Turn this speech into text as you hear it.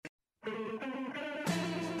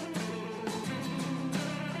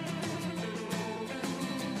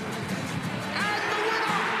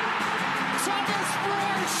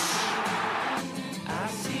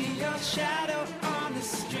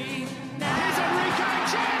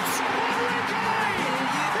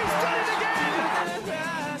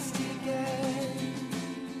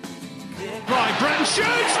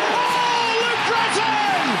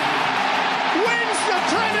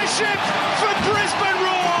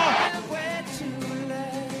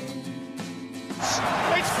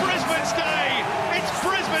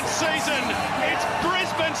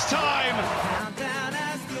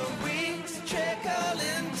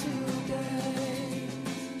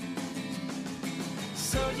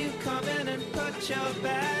So you come in and put your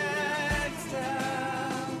bags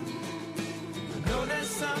down. I know there's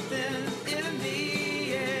something in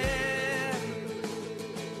the air.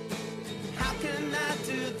 How can I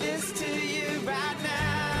do this to you right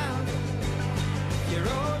now? You're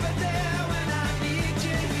over there when I need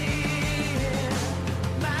you here.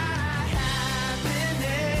 My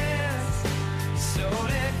happiness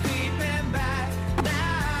slowly creeping back.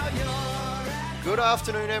 Now you're at Good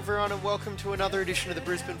afternoon, everyone, and welcome to another edition of the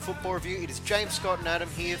Brisbane Football Review. It is James Scott and Adam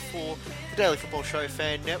here for the Daily Football Show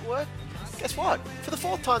Fan Network. Guess what? For the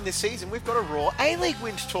fourth time this season, we've got a Raw A-League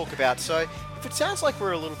win to talk about. So if it sounds like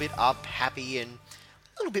we're a little bit up, happy, and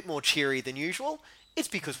a little bit more cheery than usual, it's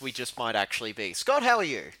because we just might actually be. Scott, how are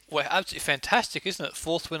you? Well, absolutely fantastic, isn't it?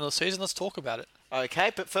 Fourth win of the season. Let's talk about it.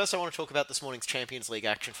 Okay, but first I want to talk about this morning's Champions League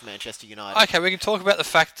action for Manchester United. Okay, we can talk about the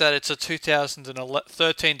fact that it's a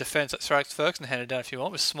 2013 defence that Sir Alex Ferguson handed down if you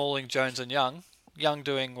want, with Smalling, Jones and Young. Young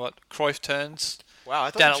doing what? Cruyff turns Wow,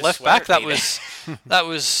 I thought down you at just left swear back. at That me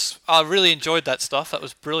was I really enjoyed that stuff. That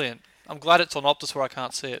was brilliant. I'm glad it's on Optus where I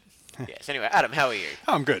can't see it. there. Yes, anyway, Adam, how are you?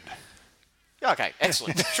 I'm good. Okay,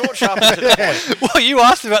 excellent. Short, sharp, and to the point. Well, you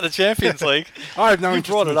asked about the Champions League. I have no You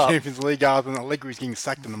interest brought in it the up. Champions League other than Allegri's getting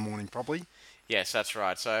sacked in the morning, probably. Yes, that's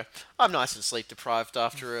right. So I'm nice and sleep deprived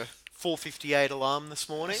after a 4:58 alarm this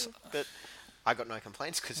morning, but I got no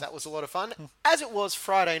complaints because that was a lot of fun. As it was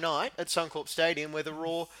Friday night at Suncorp Stadium, where the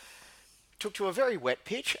Raw took to a very wet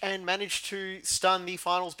pitch and managed to stun the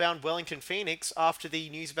finals-bound Wellington Phoenix after the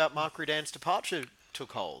news about Mark Rudan's departure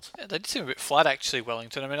took hold. Yeah, they did seem a bit flat, actually,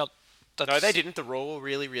 Wellington. I mean, No, they didn't. The Raw were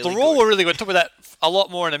really, really The good. Raw were really good. We'll talk about that a lot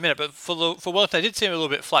more in a minute. But for Wellington, they did seem a little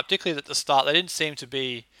bit flat, particularly at the start. They didn't seem to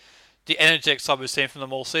be the energetic side we've seen from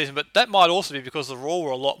them all season. But that might also be because the Raw were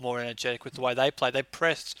a lot more energetic with the way they played. They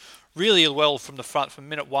pressed really well from the front from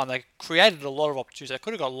minute one. They created a lot of opportunities. They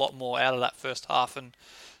could have got a lot more out of that first half. And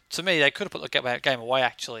to me, they could have put the game away,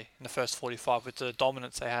 actually, in the first 45 with the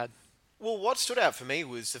dominance they had. Well, what stood out for me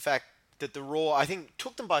was the fact that the Raw, I think,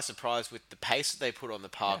 took them by surprise with the pace that they put on the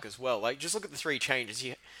park as well. Like, just look at the three changes.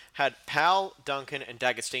 You had Powell, Duncan, and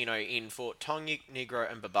D'Agostino in for Tongik,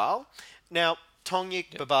 Negro, and Babal. Now,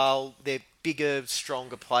 Tongik, Babal, they're bigger,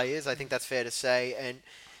 stronger players. I think that's fair to say. And,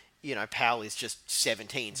 you know, Powell is just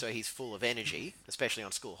 17, so he's full of energy, especially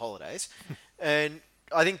on school holidays. And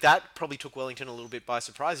I think that probably took Wellington a little bit by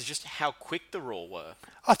surprise, is just how quick the Raw were.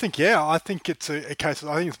 I think it's a case of,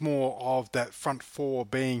 I think it's more of that front four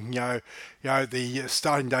being, the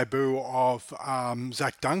starting debut of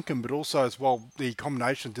Zach Duncan, but also as well the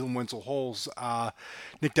combination of Dylan Wenzel-Halls,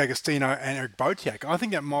 Nick D'Agostino and Eric Botiak. I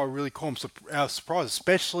think that might really caught them our surprise,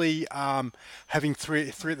 especially having three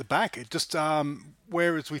at the back. It just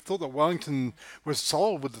whereas we thought that Wellington was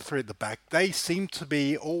solid with the three at the back, they seem to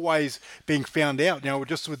be always being found out.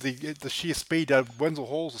 Just with the sheer speed of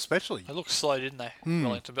Wenzel-Halls especially. They looked slow, didn't they?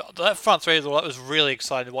 Wellington. But that front three, that was really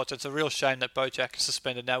exciting to watch. It's a real shame that Bojack is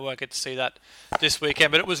suspended now. We won't get to see that this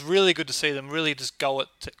weekend, but it was really good to see them really just go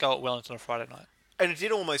at Wellington on Friday night. And it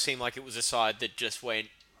did almost seem like it was a side that just went,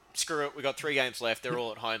 screw it, we've got 3 games left, they're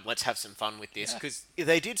all at home, let's have some fun with this. Because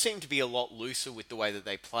they did seem to be a lot looser with the way that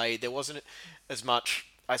they played. There wasn't as much,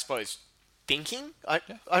 I suppose, thinking. I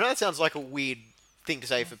know it sounds like a weird thing to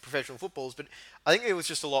say for professional footballers, but I think it was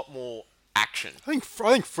just a lot more action. I think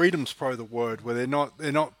freedom's probably the word, where they're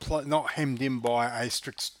not hemmed in by a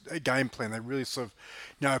strict game plan. They really sort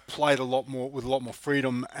of played a lot more with a lot more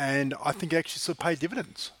freedom, and I think it actually sort of paid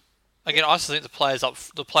dividends. Again, I also think the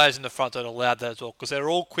players in the front that allowed that as well, because they're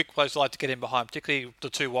all quick players who like to get in behind, particularly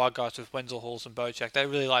the two wide guys with Wenzel-Halls and Bojack. They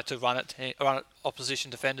really like to run at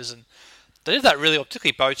opposition defenders, and they did that really well,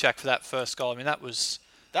 particularly Bojack for that first goal. I mean, that was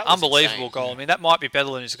unbelievable insane. goal. I mean, that might be better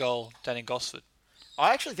than his goal down in Gosford.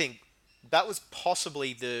 I actually think that was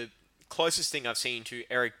possibly the closest thing I've seen to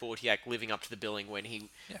Eric Botiak living up to the billing when he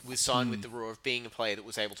was signed with the Raw, of being a player that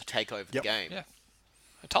was able to take over the game. Yeah.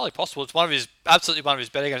 Entirely possible. It's absolutely one of his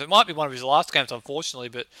better games. It might be one of his last games, unfortunately,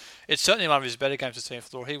 but it's certainly one of his better games to see for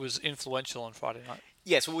the Raw. He was influential on Friday night.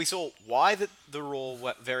 Yes, well, we saw why the Raw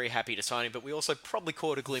were very happy to sign him, but we also probably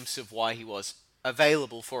caught a glimpse of why he was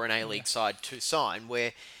available for an A-League side to sign,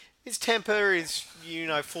 where his temper, his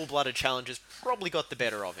full-blooded challenges probably got the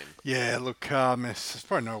better of him. Yeah, look, there's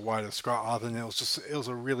probably no way to describe it other than it was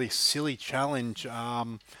a really silly challenge.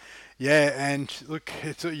 And look,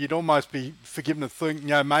 you'd almost be forgiven to think,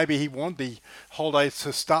 maybe he wanted the holidays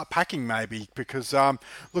to start packing, maybe, because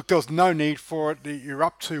look, there was no need for it. You're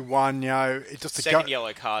up 2-1, it's just Second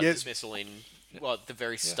yellow card dismissal in at the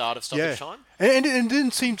very start of stoppage time. And it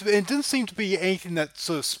didn't seem to be anything that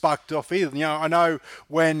sort of sparked off either. You know, I know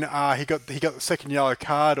when he got the second yellow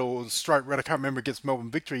card or straight red, I can't remember, against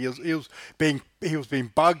Melbourne Victory. He was being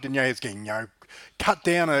bugged, and he was getting cut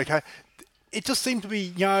down. Okay. It just seemed to be,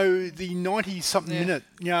 the 90-something minute,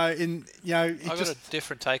 I got a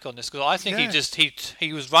different take on this because I think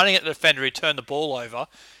he was running at the defender, he turned the ball over,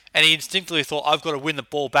 and he instinctively thought, I've got to win the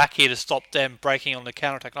ball back here to stop them breaking on the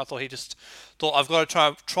counter-attack. And I thought he just thought, I've got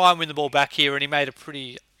to try and win the ball back here, and he made a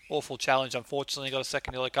pretty awful challenge. Unfortunately, he got a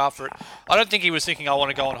second yellow card for it. I don't think he was thinking, I want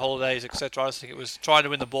to go on holidays, etc. I just think it was trying to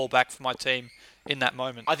win the ball back for my team in that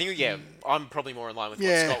moment. I think, I'm probably more in line with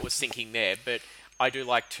what Scott was thinking there, but I do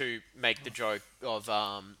like to make the joke of,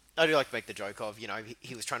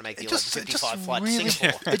 he was trying to make the 11:55 flight to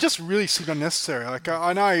Singapore. It just really seemed unnecessary. Like,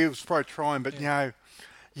 I know he was probably trying, but,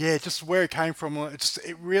 just where it came from, it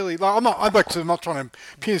really, like, I'm not trying to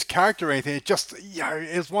pin his character or anything. It just,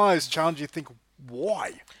 it was one of those challenges you think, why?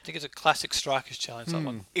 I think it's a classic strikers challenge, that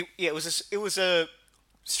one. It was a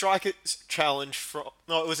striker's challenge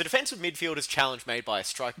it was a defensive midfielder's challenge made by a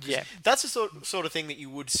striker. Yeah. That's the sort of thing that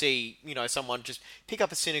you would see, someone just pick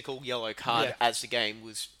up a cynical yellow card as the game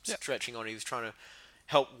was stretching on. He was trying to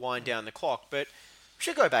help wind down the clock. But we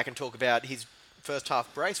should go back and talk about his first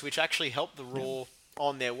half brace, which actually helped the Raw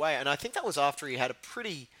on their way. And I think that was after he had a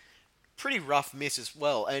pretty rough miss as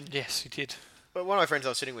well. And yes, he did. But one of my friends I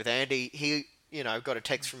was sitting with, Andy, he, got a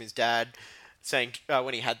text from his dad saying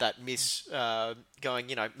when he had that miss, going,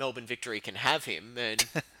 Melbourne Victory can have him, and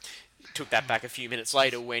took that back a few minutes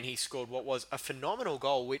later when he scored what was a phenomenal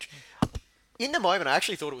goal, which in the moment I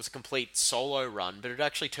actually thought it was a complete solo run, but it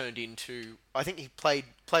actually turned into, I think he played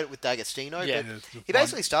it with D'Agostino, but he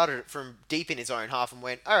basically started it from deep in his own half and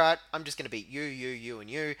went, all right, I'm just going to beat you, and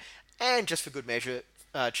you, and just for good measure,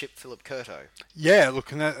 chip Philip Curto. Yeah,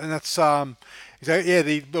 look, and that's the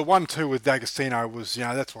 1-2 with D'Agostino was,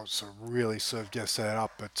 that's what sort of really set it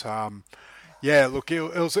up. But look, it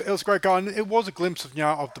was a great goal, and it was a glimpse of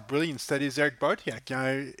of the brilliance that is Eric Botiak.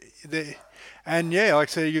 Like I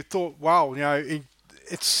said, you thought, wow,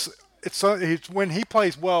 it's when he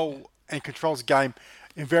plays well and controls the game,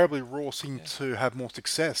 invariably Raw seem to have more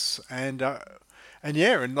success. And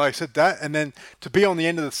like I said, that, and then to be on the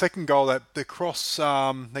end of the second goal, that the cross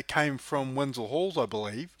that came from Wenzel Halls, I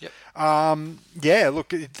believe. Yep.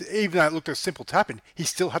 Look, even though it looked a simple tap-in, he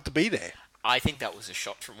still had to be there. I think that was a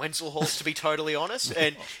shot from Wenzel Halls, to be totally honest.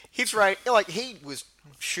 And his he was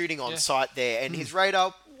shooting on sight there, and his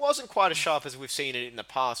radar wasn't quite as sharp as we've seen it in the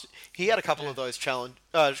past. He had a couple of those shots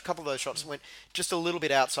that went just a little bit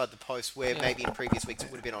outside the post, where maybe in previous weeks it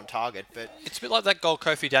would have been on target. But it's a bit like that goal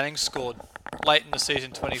Kofi Danning scored late in the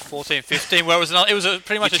season, 2014-15, where it was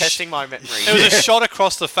pretty much testing my memory. It was a shot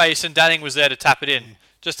across the face, and Danning was there to tap it in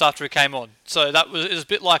just after it came on. So it was a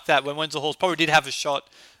bit like that when Wenzel Halls probably did have a shot.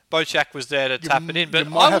 Bochak was there to tap it in, but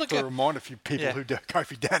you might have to remind a few people who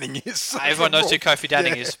Kofi Danning is. Everyone knows who Kofi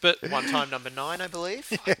Danning is, but one-time number 9, I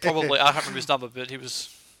believe. Probably, I can't remember his number, but he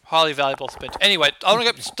was highly valuable off the bench. Anyway, I want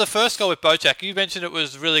to get the first goal with Bochak. You mentioned it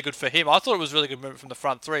was really good for him. I thought it was a really good movement from the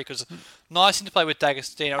front three because nice interplay with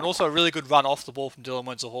D'Agostino, and also a really good run off the ball from Dylan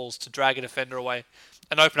Wenzel Halls to drag a defender away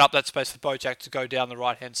and open up that space for Bochak to go down the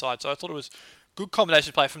right-hand side. So I thought it was good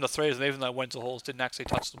combination play from the three of them, even though Wenzel Halls didn't actually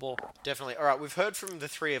touch the ball. Definitely. All right, we've heard from the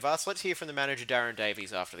three of us. Let's hear from the manager, Darren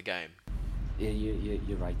Davies, after the game. Yeah,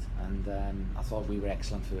 you're right. And I thought we were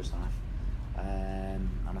excellent first half. And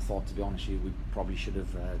I thought, to be honest with you, we probably should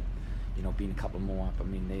have been a couple more up. I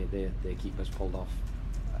mean, their keepers pulled off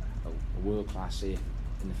a world-class save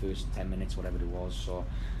in the first 10 minutes, whatever it was. So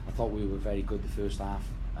I thought we were very good the first half.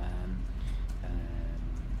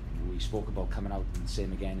 We spoke about coming out and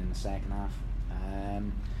same again in the second half.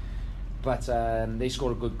 But they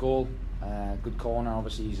scored a good goal, good corner.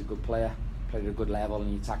 Obviously, he's a good player, played at a good level,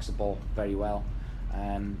 and he attacks the ball very well.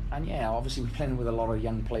 Obviously, we're playing with a lot of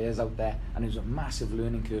young players out there, and it was a massive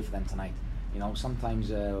learning curve for them tonight.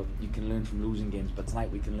 Sometimes you can learn from losing games, but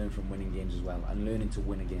tonight we can learn from winning games as well, and learning to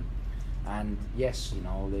win a game. And yes,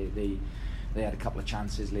 they had a couple of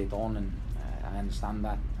chances late on, and I understand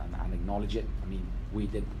that and acknowledge it. I mean, we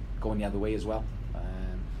did going the other way as well.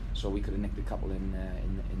 So we could have nicked a couple in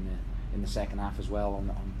the second half as well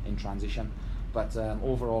in transition. But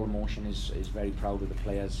overall emotion is very proud of the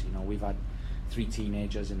players. We've had 3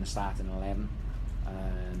 teenagers in the starting 11,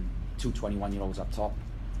 2 21-year-olds up top,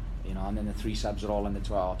 and then the 3 subs are all in the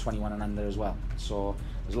 21 and under as well. So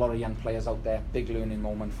there's a lot of young players out there, big learning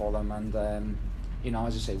moment for them. And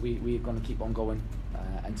as I say, we're going to keep on going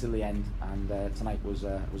until the end. And tonight was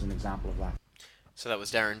an example of that. So that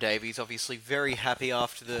was Darren Davies, obviously very happy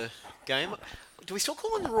after the game. do we still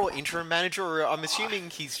call him the Raw interim manager, or I'm assuming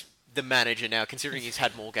he's the manager now, considering he's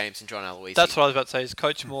had more games than John Aloisi? That's what I was about to say. He's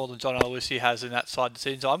coached more than John Aloisi has in that side of the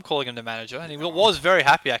season. So I'm calling him the manager, and he was very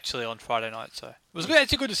happy actually on Friday night. So it was good,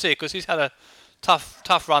 actually good to see because he's had a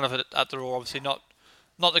tough run of it at the Raw. Obviously not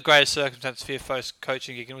the greatest circumstances for your first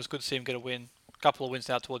coaching gig, and it was good to see him get a win. A couple of wins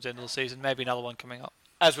now towards the end of the season, maybe another one coming up.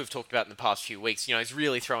 As we've talked about in the past few weeks, he's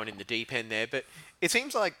really thrown in the deep end there. But it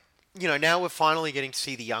seems like, now we're finally getting to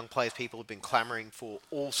see the young players people have been clamouring for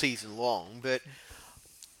all season long. But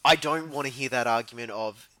I don't want to hear that argument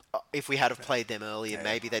of if we had have played them earlier,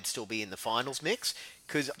 maybe they'd still be in the finals mix.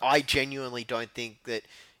 Because I genuinely don't think that,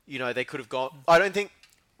 they could have got... I don't think,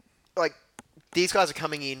 these guys are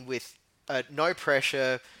coming in with no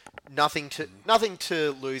pressure, nothing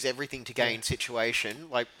to lose, everything to gain situation.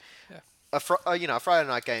 A Friday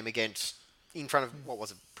night game in front of what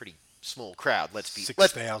was a pretty small crowd.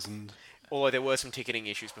 6,000. Although there were some ticketing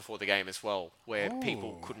issues before the game as well, where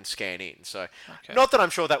people couldn't scan in. So, not that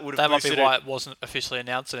I'm sure that would have. That might be boosted why it wasn't officially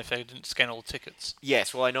announced, and if they didn't scan all the tickets.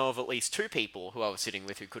 Yes, well, I know of at least 2 people who I was sitting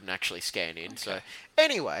with who couldn't actually scan in. So,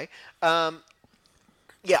 anyway, I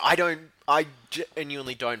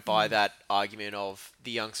genuinely don't buy that argument of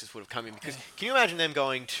the youngsters would have come in, because can you imagine them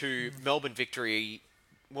going to Melbourne Victory?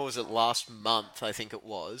 What was it, last month, I think it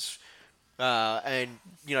was, and,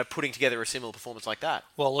 putting together a similar performance like that?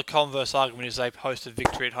 Well, the converse argument is they hosted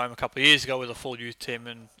Victory at home a couple of years ago with a full youth team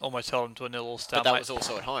and almost held them to a 0-0 stalemate. But that was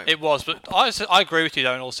also at home. It was, but I agree with you,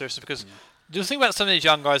 though, in all seriousness, because the thing about some of these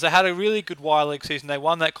young guys, they had a really good Y-League season, they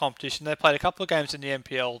won that competition, they played a couple of games in the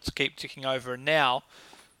NPL to keep ticking over, and now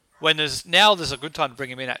there's a good time to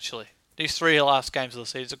bring them in, actually. These 3 last games of the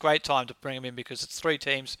season, it's a great time to bring them in because it's 3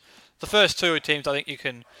 teams. The first 2 teams, I think you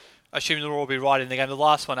can assume they'll all be right in the game. The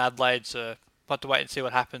last one, Adelaide's, we'll have to wait and see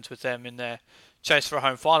what happens with them in their chase for a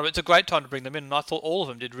home final. But it's a great time to bring them in, and I thought all of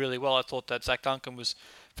them did really well. I thought that Zach Duncan was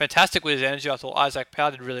fantastic with his energy. I thought Isaac Powell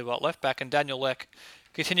did really well at left back, and Daniel Leck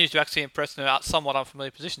continues to actually impress in a somewhat unfamiliar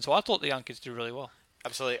position. So I thought the young kids did really well.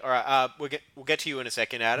 Absolutely. All right, we'll get to you in a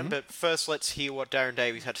second, Adam. But first, let's hear what Darren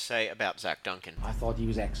Davies had to say about Zach Duncan. I thought he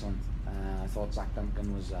was excellent. I thought Zach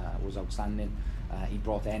Duncan was outstanding. He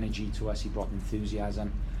brought energy to us. He brought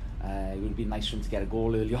enthusiasm. It would have been nice for him to get a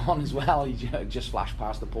goal early on as well. He just flashed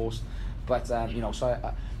past the post. But I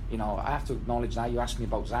have to acknowledge that. You asked me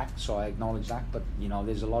about Zach, so I acknowledge that. But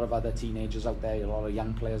there's a lot of other teenagers out there, a lot of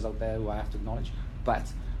young players out there who I have to acknowledge.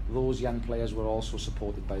 But those young players were also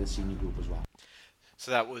supported by the senior group as well.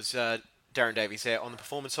 So that was Darren Davies there on the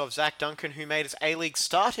performance of Zach Duncan, who made his A-League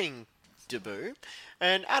starting debut.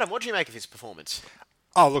 And Adam, what did you make of his performance?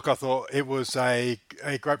 Oh, look, I thought it was a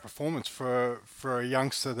great performance for a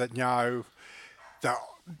youngster that,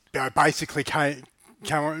 basically came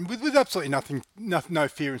on with absolutely nothing, no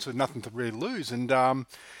fear and sort of nothing to really lose. And, at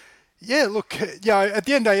the end of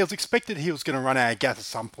the day, it was expected he was going to run out of gas at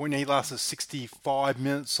some point. He lasted 65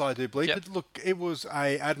 minutes, I do believe. Yep. But look, it was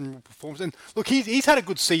a admirable performance. And look, he's had a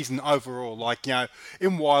good season overall.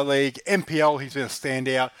 In Y-League, NPL, he's been a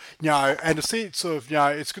standout. And to see it sort of,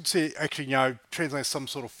 it's good to see it actually, translate some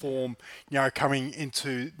sort of form, coming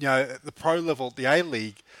into, the pro level at the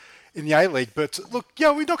A-League. In the A-League, but look,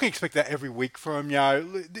 we're not going to expect that every week from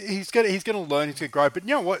him. He's going to learn, he's going to grow. But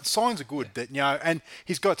you know what? Signs are good that and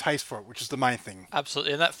he's got a taste for it, which is the main thing.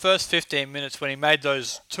 Absolutely. In that first 15 minutes, when he made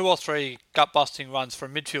those 2 or 3 gut-busting runs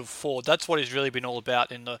from midfield forward, that's what he's really been all about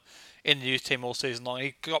in the youth team all season long.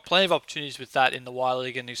 He got plenty of opportunities with that in the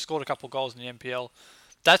Y-League, and he scored a couple of goals in the NPL.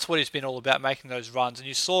 That's what he's been all about, making those runs. And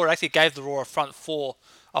you saw it actually gave the Raw a front 4,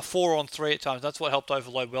 a 4-on-3 at times. That's what helped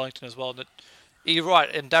overload Wellington as well. You're right,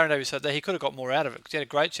 and Darren Davies said that he could have got more out of it because he had a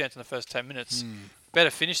great chance in the first 10 minutes. Better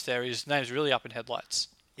finish there. His name's really up in headlights.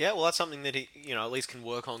 Yeah, well, that's something that he, at least can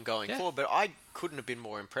work on going forward. But I couldn't have been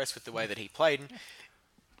more impressed with the way that he played. And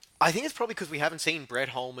I think it's probably because we haven't seen Brett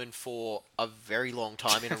Holman for a very long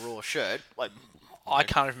time in a Raw shirt. I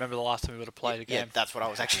can't remember the last time he would have played a game. Yeah, that's what I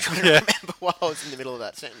was actually trying to remember while I was in the middle of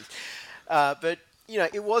that sentence. But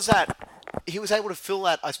it was that he was able to fill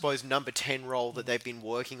that, I suppose, number 10 role that they've been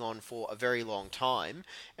working on for a very long time,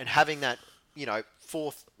 and having that,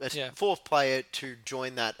 fourth player to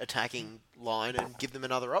join that attacking line and give them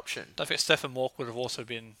another option. I think Stefan Mork would have also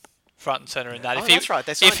been front and centre in that. That's right.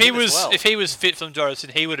 They signed him as well. If he was fit from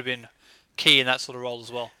Dorison, he would have been key in that sort of role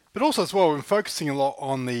as well. But also as well, we're focusing a lot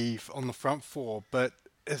on the front 4, but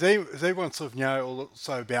is everyone sort of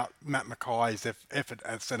also about Matt Mackay's effort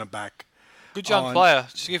at centre back? Good young player.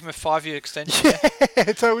 Just give him a 5-year extension.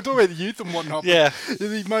 Yeah, so we're talking about the youth and whatnot. Yeah.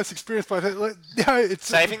 The most experienced player. It's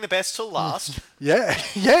saving the best till last. Yeah.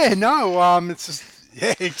 No. It's just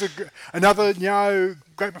Yeah, it's another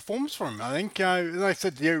great performance from him. I think like I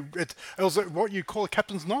said, it was what you call a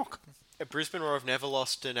captain's knock. Brisbane Roar have never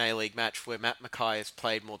lost an A-League match where Matt Mackay has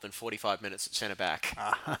played more than 45 minutes at centre back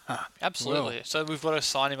Absolutely. So we've got to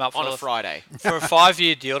sign him up on a Friday. for a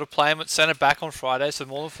 5-year deal to play him at centre back on Friday, so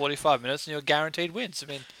more than 45 minutes, and you're guaranteed wins.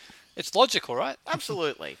 I mean, it's logical, right?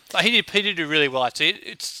 Absolutely. But he did do really well.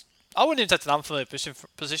 Actually, I wouldn't even say it's an unfamiliar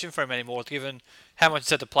position for him anymore, given how much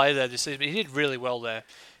he's had to play there this season. But he did really well there.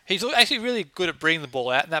 He's actually really good at bringing the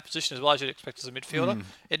ball out in that position as well, as you'd expect as a midfielder.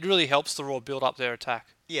 It really helps the Roar build up their attack.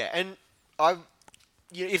 Yeah, and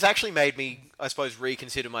it's actually made me, I suppose,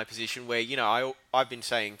 reconsider my position where, I've been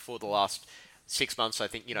saying for the last 6 months, I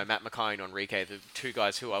think, Matt Mackay and Enrique, the two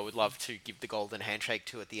guys who I would love to give the golden handshake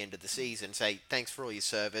to at the end of the season, say, thanks for all your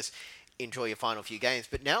service, enjoy your final few games.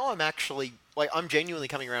 But now I'm actually, I'm genuinely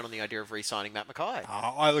coming around on the idea of re-signing Matt Mackay.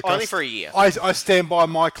 Only for a year. I stand by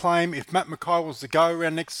my claim. If Matt Mackay was to go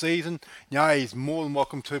around next season, he's more than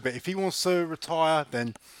welcome to. But if he wants to retire,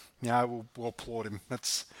 then... we'll applaud him.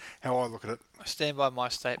 That's how I look at it. I stand by my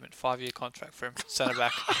statement. 5-year contract for him, centre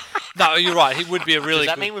back. No, you're right. He would be a really.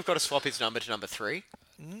 Does that mean we've got to swap his number to number 3?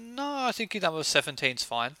 No, I think his number 17 is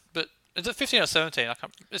fine. But is it 15 or 17? I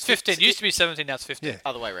can't. It's 15. It used to be 17. Now it's 15. Yeah.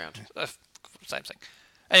 Other way around. Same thing.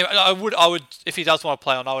 Anyway, I would, if he does want to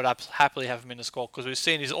play on, I would happily have him in the squad because we've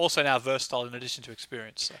seen he's also now versatile in addition to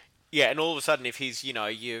experience. So. Yeah, and all of a sudden, if he's your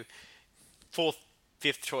 4th,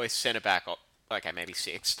 5th choice centre back. Okay, maybe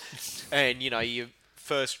 6th. And, your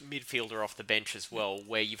first midfielder off the bench as well,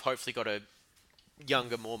 where you've hopefully got a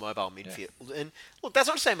younger, more mobile midfield. Yeah. And, look, that's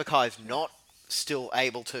not to say Mackay's not still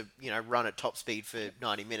able to, run at top speed for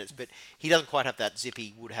 90 minutes, but he doesn't quite have that zip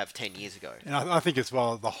he would have 10 years ago. And I think as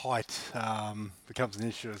well, the height becomes an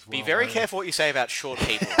issue as well. Be very careful what you say about short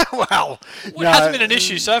people. It hasn't been an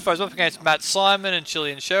issue so far. He's up against Matt Simon and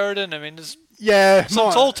Chilean Sheridan. I mean, there's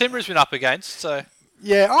some tall timber he's been up against, so...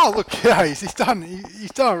 Yeah. Oh, look. He's done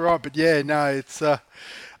it right. But it's. I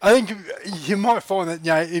think you might find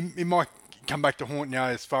that it might come back to haunt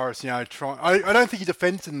as far as trying. I don't think he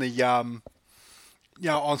defends in the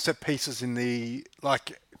on set pieces in the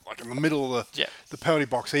like in the middle of the penalty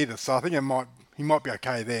box either. So I think he might be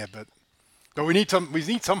okay there. But we need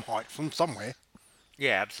some height from somewhere.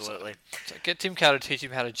 Yeah, absolutely. So get Tim Cahill to teach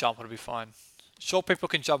him how to jump. It'll be fine. Short people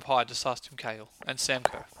can jump high. Just ask Tim Cahill and Sam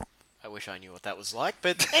Kerr. I wish I knew what that was like.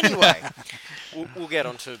 But anyway, we'll get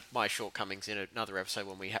onto my shortcomings in another episode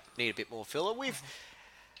when we need a bit more filler.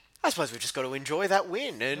 I suppose we've just got to enjoy that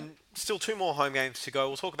win. And still 2 more home games to go.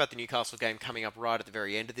 We'll talk about the Newcastle game coming up right at the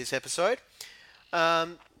very end of this episode.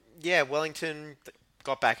 Wellington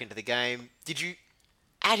got back into the game. Did you,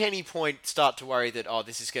 at any point, start to worry that,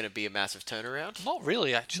 this is going to be a massive turnaround? Not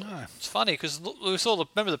really, actually. No. It's funny, because we saw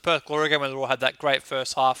remember the Perth Glory game when they all had that great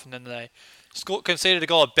first half, and then they conceded a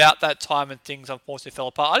goal about that time and things unfortunately fell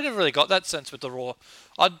apart. I never really got that sense with the Roar.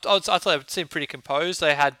 I thought they seemed pretty composed.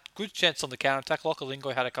 They had good chances on the counter-attack. Locke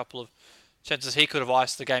Lingoi had a couple of chances he could have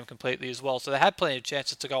iced the game completely as well. So they had plenty of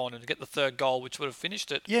chances to go on and get the 3rd goal, which would have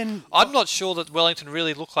finished it. Yeah, I'm not sure that Wellington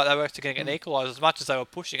really looked like they were actually going to get an equaliser as much as they were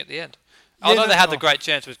pushing at the end. I know they had the great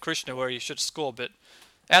chance with Krishna where he should score, but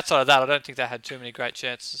outside of that, I don't think they had too many great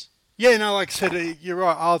chances. Yeah, no, like I said, you're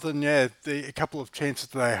right. Other than a couple of chances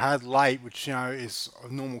that they had late, which is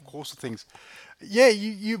a normal course of things. Yeah,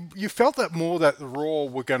 you felt that more that the Roar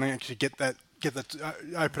were going to actually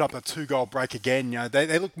open up a 2-goal break again.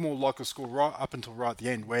 They looked more like a score right up until right at the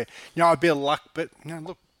end, where a bit of luck, but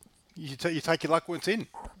look, you take your luck when it's in.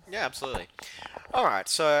 Yeah, absolutely. All right,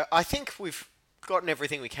 so I think we've gotten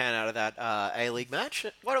everything we can out of that A-League match.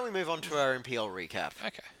 Why don't we move on to our NPL recap?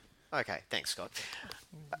 Okay, thanks, Scott.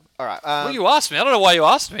 All right. Well, you asked me. I don't know why you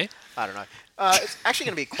asked me. I don't know. It's actually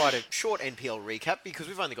going to be quite a short NPL recap because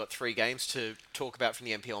we've only got 3 games to talk about from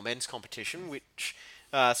the NPL men's competition, which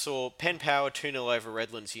saw Penn Power 2-0 over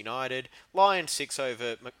Redlands United, Lions 6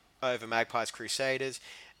 over Magpies Crusaders,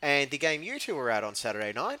 and the game you two were at on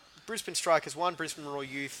Saturday night, Brisbane Strikers 1, Brisbane Roar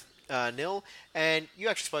Youth 0, and you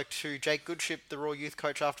actually spoke to Jake Goodship, the Roar Youth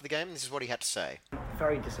coach, after the game, and this is what he had to say.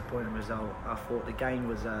 Very disappointing result. I thought the game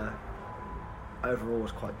was overall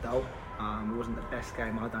was quite dull. It wasn't the best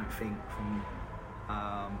game, I don't think, from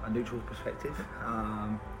a neutral perspective.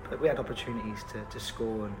 But we had opportunities to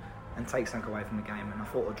score and take something away from the game, and I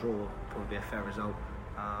thought a draw would probably be a fair result.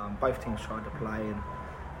 Both teams tried to play,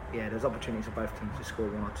 and there's opportunities for both teams to score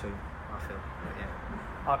 1 or 2, I feel.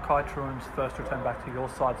 But, Kai Truan's first return back to your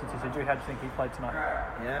side since his injury. How do you think he played tonight?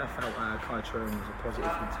 Yeah, I felt Kai Truan was a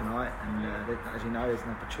positive for tonight, and as you know, there's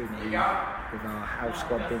an opportunity with our house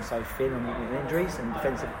squad being so thin on injuries and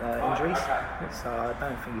defensive injuries. So I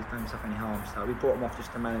don't think he's done himself any harm. So we brought him off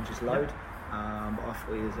just to manage his load, But I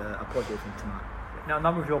thought he was a positive thing tonight. Now, a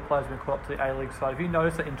number of your players have been called up to the A-League side. Have you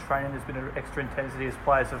noticed that in training there's been an extra intensity as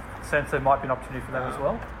players have sensed there might be an opportunity for them as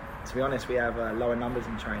well? To be honest, we have lower numbers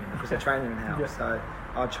in training because they're training in house. Yeah. So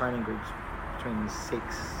our training groups between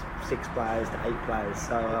six players to 8 players.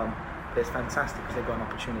 So it's fantastic because they've got an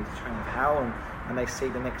opportunity to train with Hal and they see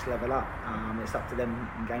the next level up. It's up to them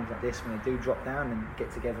in games like this when they do drop down and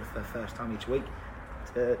get together for the first time each week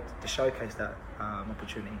to showcase that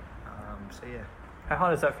opportunity. So yeah. How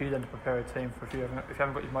hard is that for you then to prepare a team for if you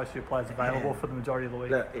haven't got most of your players available for the majority of the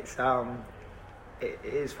week? Look, it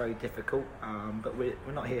is very difficult, but we're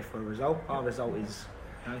not here for a result. Our result is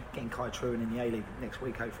getting Kai Truan in the A-League next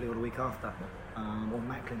week, hopefully, or the week after, or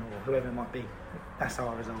Macklin, or whoever it might be. That's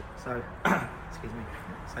our result. So, excuse me.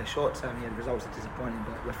 So short term, the results are disappointing,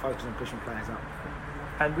 but we're focused on pushing players up.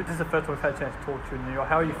 And this is the first time we've had a chance to talk to you in New York.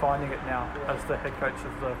 How are you finding it now as the head coach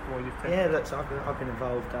of the Royal Youth team? Yeah, look, so I've been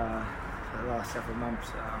involved for the last several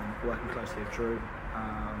months, working closely with Drew.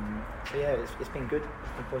 So yeah, it's been good.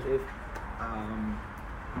 It's been positive.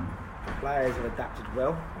 Players have adapted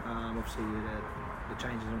well. Obviously, the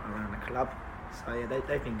changes around the club. So yeah,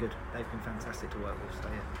 they've been good. They've been fantastic to work with. So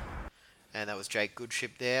yeah. And that was Jake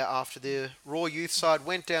Goodship there after the Raw Youth side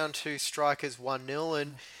went down to Strikers 1-0.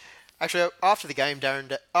 And actually, after the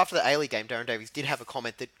A-League game, Darren Davies did have a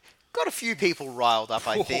comment that got a few people riled up,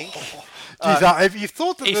 I think. Geez, if you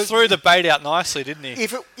thought that He threw the bait out nicely, didn't he?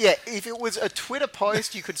 If it was a Twitter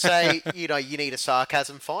post, you could say, you need a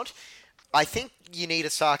sarcasm font. I think you need a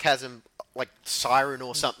sarcasm like siren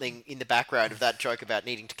or something in the background of that joke about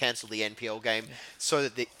needing to cancel the NPL game so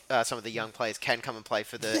that some of the young players can come and play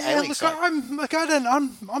for the A-League side.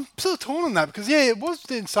 I'm sort of torn on that because it was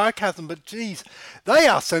in sarcasm, but geez, they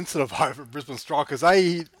are sensitive over at Brisbane Strikers.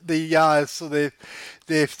 They're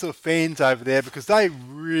sort of fans over there because they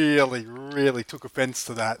really took offence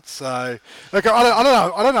to that. So, I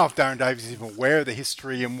don't know if Darren Davies is even aware of the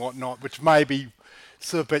history and whatnot, which may be.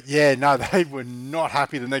 So, but yeah, no, they were not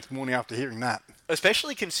happy the next morning after hearing that.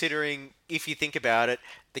 Especially considering, if you think about it,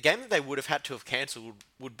 the game that they would have had to have cancelled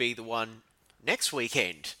would be the one next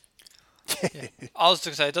weekend. Yeah. I was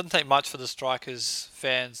going to say, it doesn't take much for the Strikers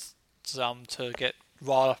fans to get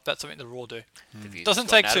riled up about something the Raw do. Doesn't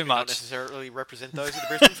take too much. Not necessarily represent those of the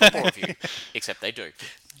Brisbane Football Review, except they do.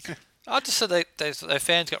 I just said their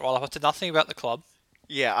fans get riled up. I said nothing about the club.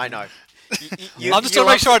 Yeah, I know. I'm just trying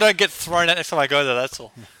to make sure I don't get thrown out next time I go there, that's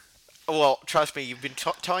all. Well, trust me, you've been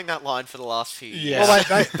towing that line for the last few years. Yeah.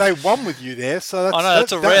 Well, they won with you there, so that's... I know,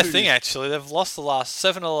 that's a rare thing, actually. They've lost the last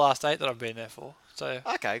 7 of the last 8 that I've been there for. So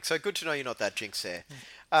okay, so good to know you're not that jinx there.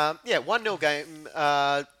 1-0 game.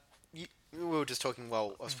 We were just talking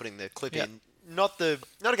while I was putting the clip in. Not a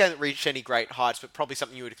game that reached any great heights, but probably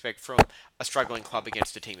something you would expect from a struggling club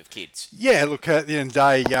against a team of kids. Yeah, look, at the end of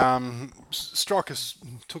the day, Strikers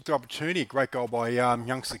took the opportunity. A great goal by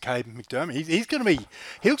youngster Cabe McDermott. He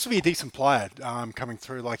looks to be a decent player coming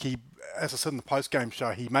through. Like as I said in the post-game show,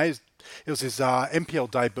 it was his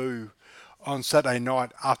MPL debut on Saturday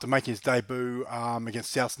night after making his debut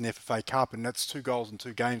against South in the FFA Cup, and that's 2 goals in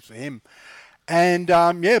 2 games for him. And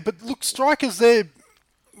but look, Strikers,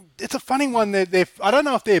 it's a funny one. I don't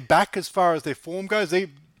know if they're back as far as their form goes. It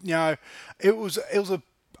was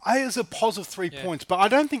a positive 3 points, but I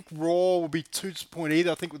don't think Raw will be too disappointed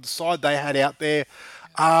either. I think with the side they had out there,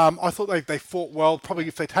 I thought they fought well. Probably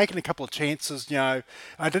if they'd taken a couple of chances, the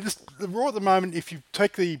Raw at the moment, if you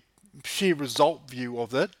take the sheer result view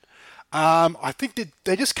of it, I think that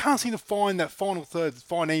they just can't seem to find that final third,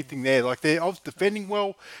 find anything there. Like they're obviously defending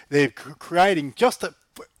well, they're creating just the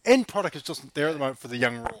end product is just there at the moment for the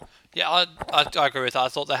young Raw. yeah, I agree with that. I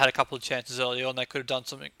thought they had a couple of chances early on. They could have done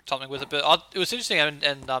something with it. But it was interesting, and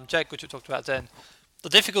Jake Goodchip talked about then the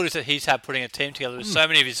difficulties that he's had putting a team together with so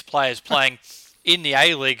many of his players playing in the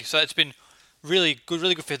A-League. So it's been really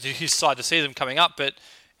good for his side to see them coming up. But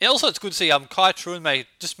also it's good to see Kai Truan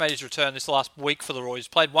just made his return this last week for the Royals. He's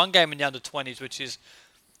played 1 game in the under-20s, which is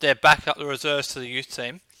their backup, the reserves to the youth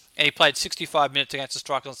team. And he played 65 minutes against the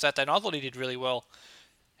Strikers on Saturday, and I thought he did really well.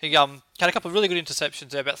 He had a couple of really good interceptions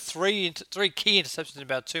there, about three key interceptions in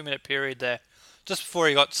about a 2-minute period there, just before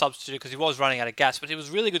he got substituted because he was running out of gas. But it was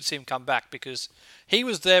really good to see him come back because he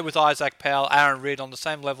was there with Isaac Powell, Aaron Reid on the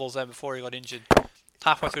same level as them before he got injured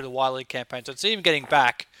halfway through the Y-League campaign. So to see him getting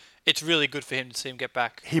back, it's really good for him to see him get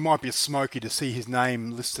back. He might be a smoky to see his name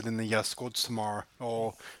listed in the squads tomorrow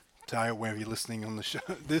or today or wherever you're listening on the show.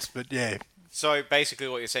 But yeah. So basically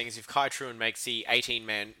what you're saying is if Kai Truan makes the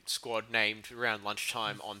 18-man squad named around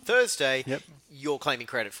lunchtime on Thursday, you're claiming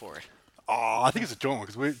credit for it. Oh, I think it's a joint one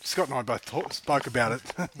because Scott and I both spoke about it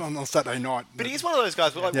on Saturday night. But he's one of those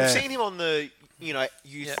guys. We've seen him on the you know,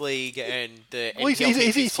 youth league and the Well, NPL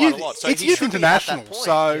teams is quite a lot. So it's he youth should be at that international. point.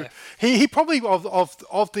 So he probably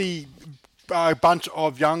of the bunch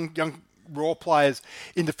of young raw players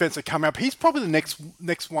in defence that come up, he's probably the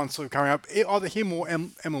next one sort of coming up. Either him or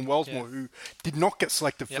Emlyn Wellsmore, who did not get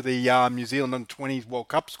selected for the New Zealand under-20s World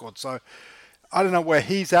Cup squad. So I don't know where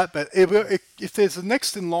he's at, but if there's a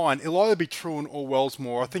next in line, it'll either be Truen or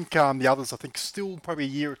Wellsmore. I think the others, still probably a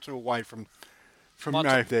year or two away from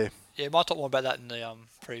there. Yeah, might talk more about that in the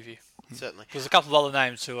preview. Certainly. There's a couple of other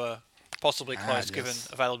names who are possibly close given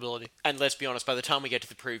availability. And let's be honest, by the time we get to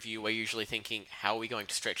the preview, we're usually thinking, how are we going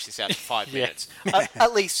to stretch this out to 5 minutes?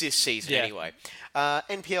 At least this season, anyway.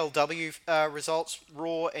 NPLW results,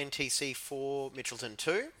 Raw NTC 4, Mitchelton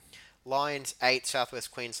 2. Lions 8, Southwest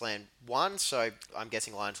Queensland 1. So I'm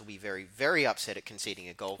guessing Lions will be very, very upset at conceding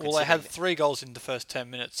a goal. Well, they had 3 goals in the first 10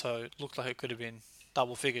 minutes, so it looked like it could have been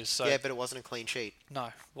double figures. So yeah, but it wasn't a clean sheet. No.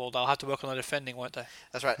 Well, they'll have to work on their defending, won't they?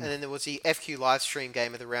 That's right. And then there was the FQ live stream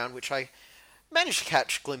game of the round, which I managed to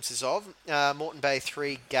catch glimpses of. Moreton Bay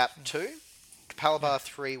 3, Gap 2. Capalaba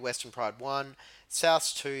 3, Western Pride 1.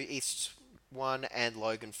 Souths 2, East 1. And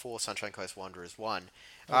Logan 4, Sunshine Coast Wanderers 1.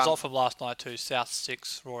 The result from last night too, South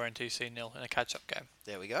 6, Raw NTC 0 in a catch-up game.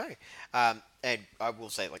 There we go. And I will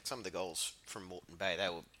say, some of the goals from Moreton Bay, they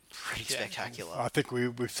were pretty spectacular. I think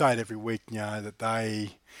we've said every week, that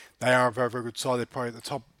they are a very, very good side. They're probably at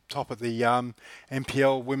the top of the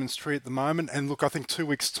NPL women's tree at the moment. And look, I think 2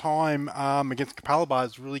 weeks' time against Capalaba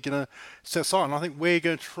is really going to set aside. And I think we're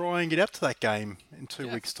going to try and get out to that game in 2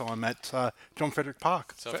 weeks' time at John Frederick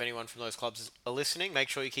Park. So if anyone from those clubs are listening, make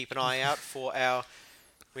sure you keep an eye out for our...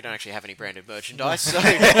 We don't actually have any branded merchandise, so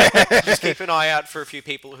just keep an eye out for a few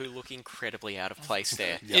people who look incredibly out of place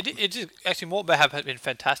there. Actually, Moreton Bay have been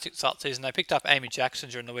fantastic start season. They picked up Amy Jackson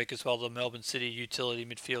during the week as well, the Melbourne City utility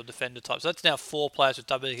midfield defender type. So that's now 4 players with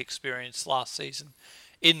W League experience last season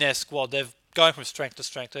in their squad. They're going from strength to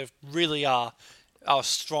strength. They really are a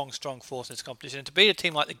strong force in this competition. And to beat a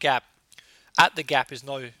team like the Gap at the Gap is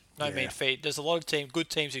no mean feat. There's a lot of good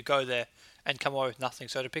teams who go there and come away with nothing.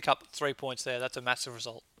 So to pick up 3 points there, that's a massive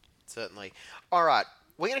result. Certainly. All right.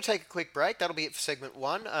 We're going to take a quick break. That'll be it for segment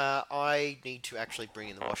 1. I need to actually bring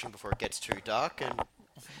in the washing before it gets too dark and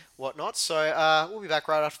whatnot. So we'll be back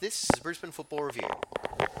right after this. This is Brisbane Football Review.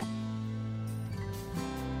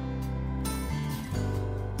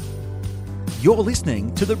 You're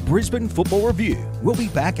listening to the Brisbane Football Review. We'll be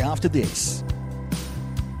back after this.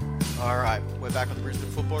 All right, we're back on the Brisbane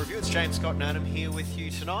Football Review. It's James Scott and Adam here with you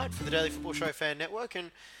tonight for the Daily Football Show Fan Network, and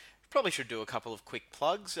probably should do a couple of quick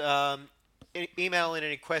plugs. Email in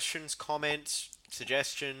any questions, comments,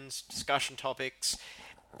 suggestions, discussion topics,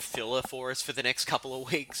 filler for us for the next couple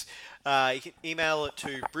of weeks. You can email it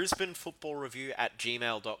to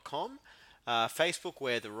brisbanefootballreview@gmail.com. Facebook,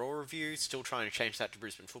 we're the Raw Review. Still trying to change that to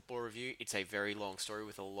Brisbane Football Review. It's a very long story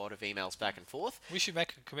with a lot of emails back and forth. We should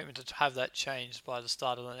make a commitment to have that changed by the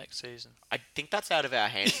start of the next season. I think that's out of our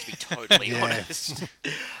hands, to be totally honest.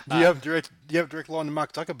 Do you have direct line to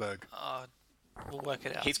Mark Zuckerberg? We'll work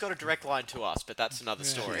it out. He's got a direct line to us, but that's another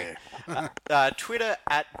story. Twitter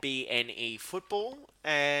 @BNEFootball,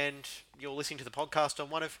 and you're listening to the podcast on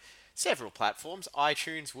one of several platforms: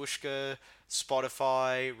 iTunes, Whooshka,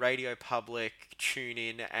 Spotify, Radio Public,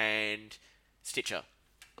 TuneIn, and Stitcher.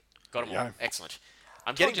 Got them all. Excellent.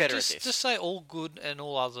 I'm getting better at this. Just say all good and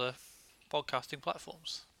all other podcasting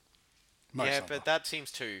platforms. But that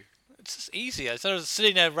seems too... It's just easier. Instead of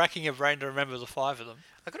sitting there racking your brain to remember the 5 of them.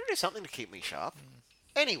 I've got to do something to keep me sharp.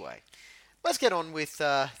 Anyway, let's get on with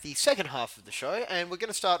the second half of the show, and we're going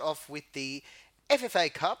to start off with the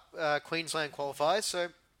FFA Cup Queensland qualifiers. So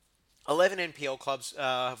 11 NPL clubs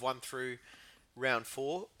have won through round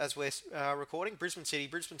 4 as we're recording. Brisbane City,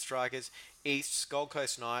 Brisbane Strikers, East, Gold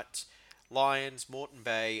Coast Knights, Lions, Moreton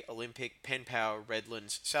Bay, Olympic, Penn Power,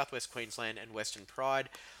 Redlands, Southwest Queensland, and Western Pride.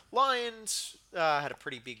 Lions had a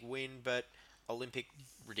pretty big win, but Olympic,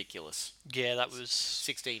 ridiculous. Yeah, that was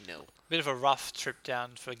 16-0. Bit of a rough trip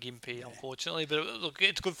down for Gympie, unfortunately. But look,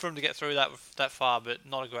 it's good for him to get through that far, but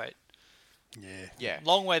not a great. Yeah.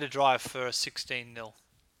 Long way to drive for a 16-0.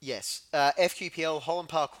 Yes. FQPL, Holland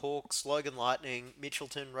Park Hawks, Logan Lightning,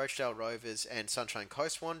 Mitchelton, Rochdale Rovers, and Sunshine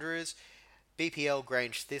Coast Wanderers. BPL,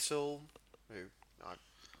 Grange Thistle, who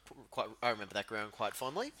I remember that ground quite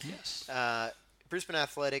fondly. Yes. Brisbane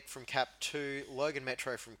Athletic from Cap 2, Logan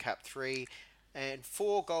Metro from Cap 3, and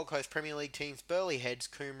 4 Gold Coast Premier League teams: Burleigh Heads,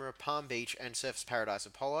 Coomera, Palm Beach, and Surfers Paradise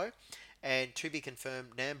Apollo. And to be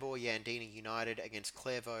confirmed, Nambour Yandina United against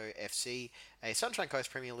Clairvaux FC, a Sunshine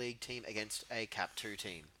Coast Premier League team against a Cap 2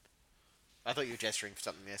 team. I thought you were gesturing for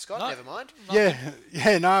something there, Scott. No. Never mind.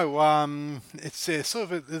 It's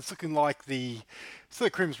it's looking like the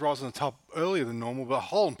Cream's rising on the top earlier than normal, but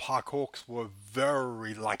Holland Park Hawks were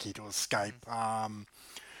very lucky to escape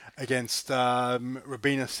against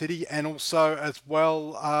Rabina City, and also as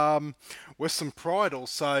well Western Pride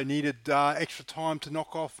also needed extra time to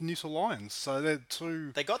knock off Newcastle Lions, so they're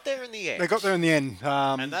two. They got there in the end. They got there in the end,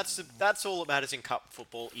 And that's all that matters in cup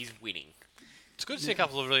football is winning. It's good to see a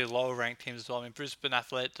couple of really lower ranked teams as well. I mean, Brisbane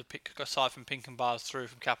Athletic, the pick aside from Pink and Bars through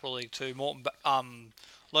from Capital League 2,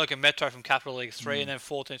 Logan Metro from Capital League 3, and then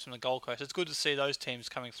 4 teams from the Gold Coast. It's good to see those teams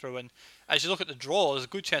coming through. And as you look at the draw, there's a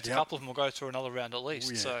good chance a couple of them will go through another round at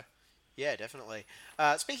least. So. Yeah, definitely.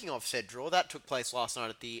 Speaking of said draw, that took place last night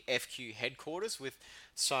at the FQ headquarters with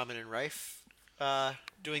Simon and Rafe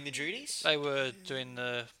doing the duties. They were doing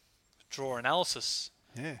the draw analysis.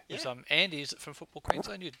 With Andy from Football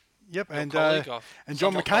Queensland. Yep, and colleague and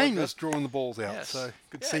John John McCain Collier. was drawing the balls out, Yes. so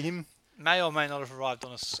good to see him. May or may not have arrived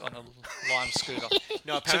on a Lime scooter.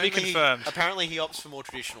 No, to be confirmed. Apparently he opts for more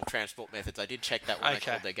traditional transport methods. I did check that when they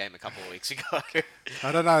called their game a couple of weeks ago.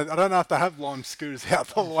 I don't know if they have Lime scooters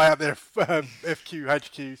out all the way out there, FQ,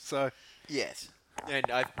 HQ, so... Yes.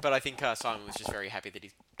 But I think Simon was just very happy that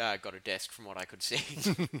he got a desk from what I could see,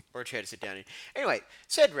 or a chair to sit down in. Anyway,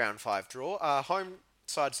 said round 5 draw. Home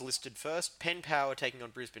sides listed first. Penn Power taking on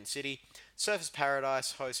Brisbane City. Surfers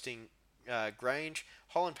Paradise hosting Grange.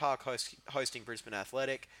 Holland Park hosting Brisbane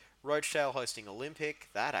Athletic. Roachdale hosting Olympic.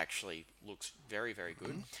 That actually looks very, very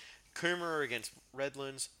good. Coomera against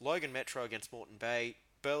Redlands. Logan Metro against Moreton Bay.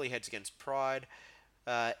 Burleigh Heads against Pride.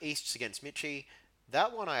 Easts against Mitchie.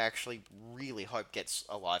 That one I actually really hope gets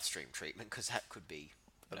a live stream treatment because that could be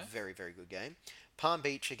a very, very good game. Palm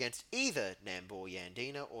Beach against either Nambour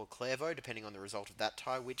Yandina or Clairvaux, depending on the result of that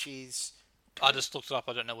tie, which is... I just looked it up.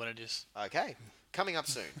 I don't know when it is. Okay. Coming up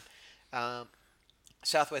soon.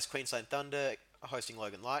 Southwest Queensland Thunder hosting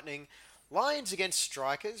Logan Lightning. Lions against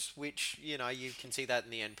Strikers, which, you can see that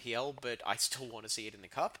in the NPL, but I still want to see it in the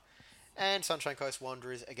Cup. And Sunshine Coast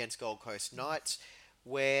Wanderers against Gold Coast Knights,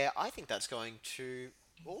 where I think that's going to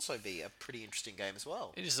also be a pretty interesting game as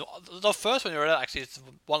well. It is the first one you read out, actually. It's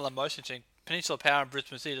one of the most interesting. Peninsula Power and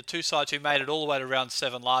Brisbane City, the two sides who made it all the way to round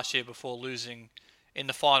 7 last year before losing in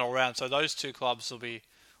the final round. So those two clubs will be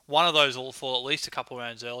one of those will fall at least a couple of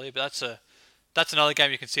rounds earlier. But that's another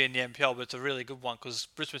game you can see in the NPL, but it's a really good one because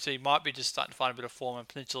Brisbane City might be just starting to find a bit of form, and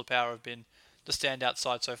Peninsula Power have been the standout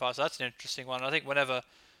side so far. So that's an interesting one. I think whenever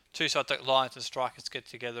two sides like Lions and Strikers get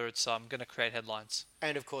together, it's going to create headlines.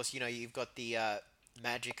 And of course, you've got the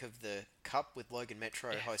magic of the Cup with Logan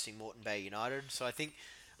Metro hosting Moreton Bay United. So I think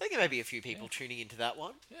there may be a few people tuning into that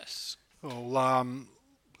one. Yes. Well,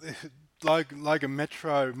 Logan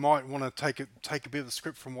Metro might want to take a bit of the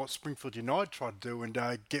script from what Springfield United tried to do and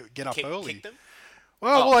get up early. Kick them? They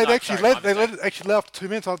led after 2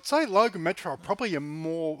 minutes. I'd say Logan Metro are probably a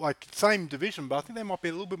more same division, but I think they might be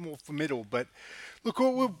a little bit more formidable. But look,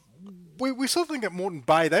 we still think at Moreton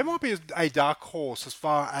Bay they might be a dark horse as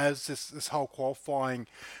far as this whole qualifying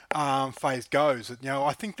phase goes.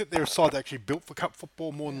 I think that they're a side that actually built for cup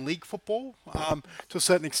football more than league football to a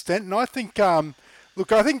certain extent, and I think I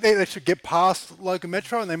think they should get past Logan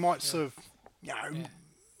Metro, and they might sort of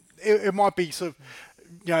it might be sort of.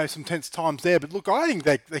 Some tense times there, but look, I think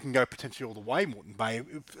they can go potentially all the way, Moreton Bay,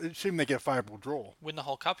 assuming they get a favourable draw. Win the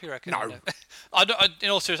whole cup, you reckon? No. In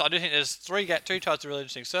all seriousness, I do think there's two sides that are really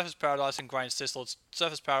interesting. Surfers Paradise and Grange Thistle.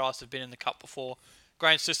 Surfers Paradise have been in the cup before.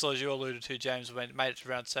 Grange Thistle, as you alluded to, James, made it to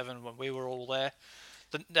round 7 when we were all there.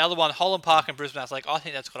 The other one, Holland Park and Brisbane Athletic, I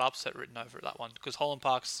think that's got upset written over it, that one, because Holland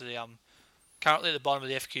Park's currently at the bottom of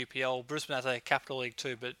the FQPL, Brisbane Athletic Capital League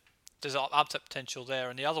 2, but there's upset potential there.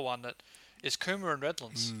 And the other one that is Coomera and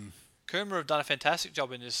Redlands. Coomera have done a fantastic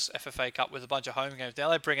job in this FFA Cup with a bunch of home games. Now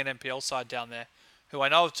they bring an NPL side down there, who I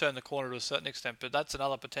know have turned the corner to a certain extent, but that's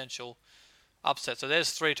another potential upset. So there's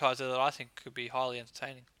 3 ties there that I think could be highly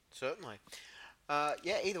entertaining. Certainly.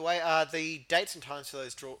 Either way, the dates and times for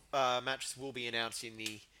those matches will be announced in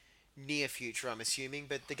the near future, I'm assuming,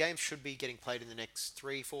 but the games should be getting played in the next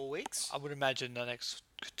 3-4 weeks. I would imagine the next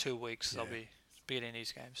 2 weeks they'll be beginning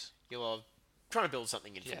these games. Trying to build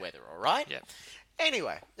something in for weather, all right? Yeah.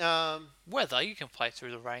 Anyway. Weather, you can play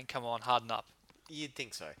through the rain. Come on, harden up. You'd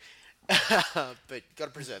think so. But got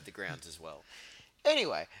to preserve the grounds as well.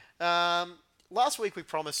 Anyway, last week we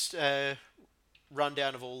promised a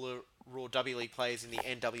rundown of all the Raw W League players in the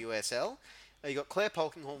NWSL. You got Claire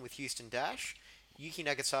Polkinghorne with Houston Dash, Yuki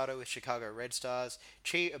Nagasato with Chicago Red Stars,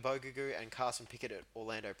 Chi Abogugu and Carson Pickett at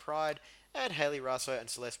Orlando Pride, and Hayley Russo and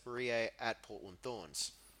Celeste Bourrier at Portland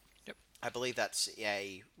Thorns. Yep. I believe that's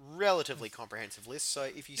a relatively comprehensive list. So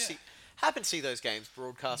if you happen to see those games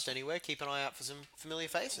broadcast anywhere, keep an eye out for some familiar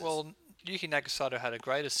faces. Well, Yuki Nagasato had a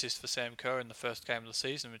great assist for Sam Kerr in the first game of the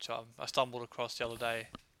season, which I stumbled across the other day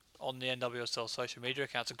on the NWSL social media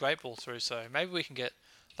account. It's a great ball through, so maybe we can get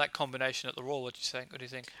that combination at the Roar. What do you think? What do you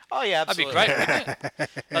think? Oh yeah, absolutely. That'd be great, wouldn't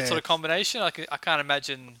it? That sort of combination. I can't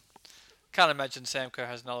imagine Sam Kerr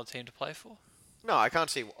has another team to play for. No, I can't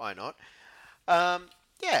see why not.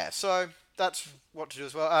 So that's what to do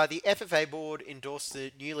as well. The FFA board endorsed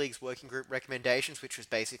the new league's working group recommendations, which was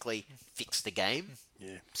basically fix the game.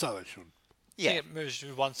 Yeah, so they should. I think it moves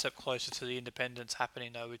you one step closer to the independence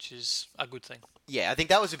happening, though, which is a good thing. Yeah, I think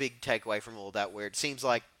that was a big takeaway from all that, where it seems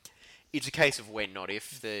like it's a case of when, not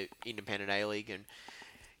if, the independent A-League. And,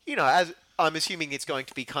 as I'm assuming it's going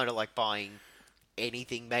to be kind of like buying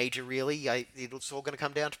anything major, really. It's all going to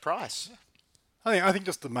come down to price. I think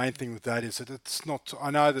just the main thing with that is that it's not. I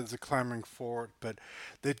know that there's a clamouring for it, but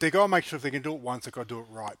they got to make sure if they can do it once, they got to do it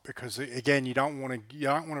right. Because again, you don't want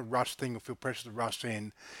to rush things or feel pressure to rush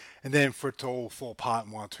in, and then for it to all fall apart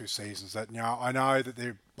in 1 or 2 seasons. That I know that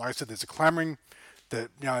like I said, there's a clamouring that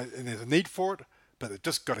and there's a need for it, but they've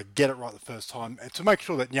just got to get it right the first time and to make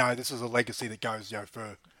sure that this is a legacy that goes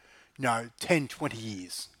for 10, 20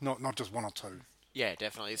 years, not just 1 or 2. Yeah,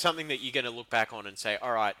 definitely. It's something that you're going to look back on and say,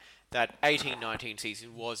 all right, that 18-19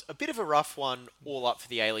 season was a bit of a rough one all up for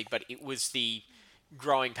the A-League, but it was the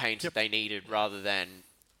growing pains that they needed rather than,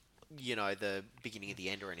 the beginning of the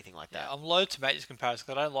end or anything like that. Yeah, I'm loath to make this comparison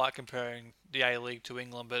because I don't like comparing the A-League to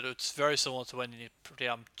England, but it's very similar to when the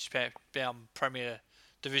Premier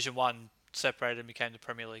Division 1 separated and became the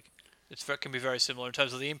Premier League. It can be very similar in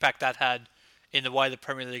terms of the impact that had in the way the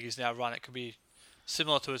Premier League is now run. It could be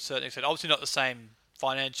similar to a certain extent. Obviously not the same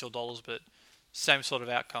financial dollars, but same sort of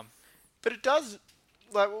outcome. But it does,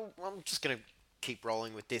 I'm just going to keep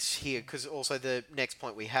rolling with this here, because also the next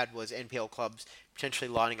point we had was NPL clubs potentially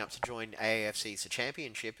lining up to join AAFC's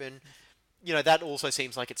Championship, and, that also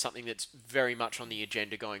seems like it's something that's very much on the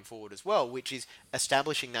agenda going forward as well, which is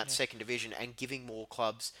establishing that second division and giving more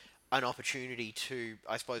clubs an opportunity to,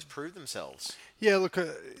 I suppose, prove themselves. Yeah, look,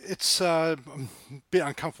 it's I'm a bit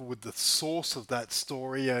uncomfortable with the source of that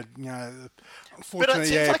story. Unfortunately, but it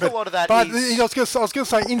seems like a lot of that but is... I was going to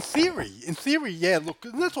say, in theory, yeah. Look,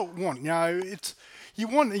 that's what we want. It's you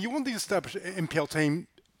want these established NPL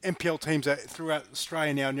teams throughout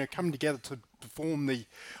Australia now, coming together to perform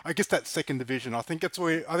that second division. I think that's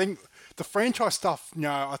where the franchise stuff,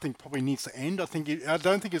 I think probably needs to end. I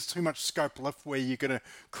don't think there's too much scope left where you're going to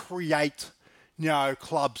create,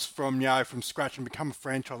 clubs from scratch and become a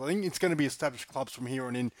franchise. I think it's going to be established clubs from here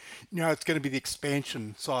on in. It's going to be the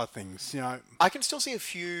expansion side of things. I can still see a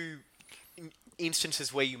few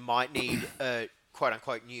instances where you might need a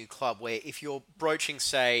quote-unquote new club, where if you're broaching,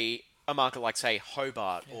 say, a market like, say,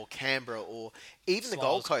 Hobart or Canberra or even the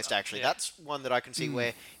Gold Coast, actually, that's one that I can see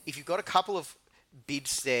where if you've got a couple of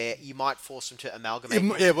bids there, you might force them to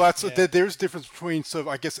amalgamate. There is a difference between sort of,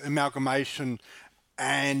 I guess, amalgamation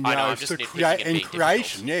and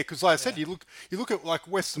creation. Yeah, because like I said, you look at like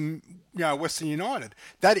Western United,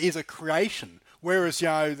 that is a creation. Whereas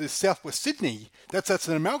the Southwest Sydney, that's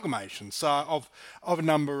an amalgamation. So of a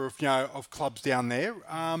number of of clubs down there.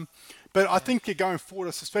 But I think you're going forward,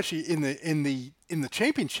 especially in the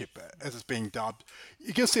championship, as it's being dubbed,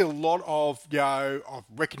 you're going to see a lot of of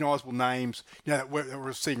recognisable names that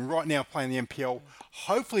we're seeing right now playing the NPL.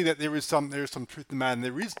 Hopefully that there is some truth in that, and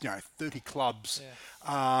there is 30 clubs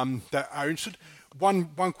that are interested. One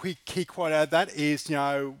quick key quote out of that is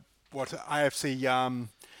what AFC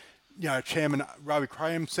Chairman Ravi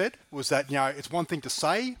Graham said was that it's one thing to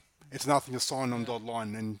say, it's another thing to sign on the dotted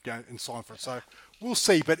line and sign for it. So. We'll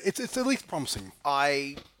see, but it's at least promising.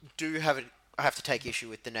 I have to take issue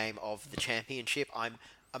with the name of the championship. I'm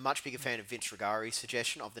a much bigger fan of Vince Rigari's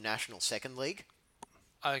suggestion of the National Second League.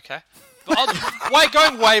 Okay.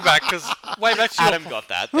 Going way back to Adam got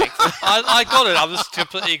that. Thanks. I got it. I'm just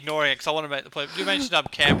completely ignoring it because I want to make the point. You mentioned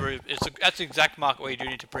Canberra. That's the exact market where you do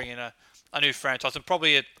need to bring in a new franchise, and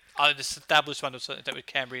probably an established one to certain extent with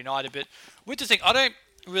Canberra United. But with the thing, I don't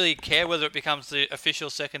really care whether it becomes the official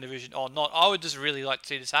second division or not. I would just really like to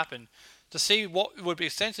see this happen, to see what would be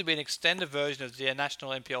essentially be an extended version of the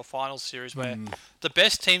National NPL Finals Series where the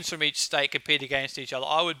best teams from each state compete against each other.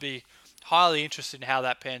 I would be highly interested in how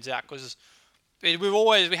that pans out, because we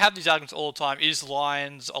have these arguments all the time. Is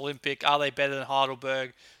Lions, Olympic, are they better than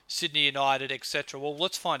Heidelberg, Sydney United, etc.? Well,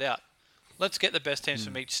 let's find out. Let's get the best teams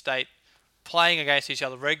from each state playing against each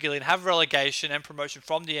other regularly and have relegation and promotion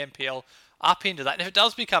from the NPL up into that. And if it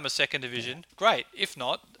does become a second division, great. If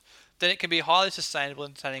not, then it can be highly sustainable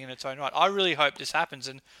and entertaining in its own right. I really hope this happens,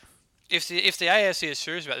 and if the AFC is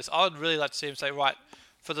serious about this, I would really like to see them say, right,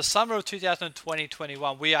 for the summer of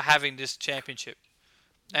 2020-21, we are having this championship,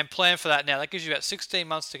 and plan for that now. That gives you about 16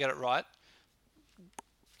 months to get it right.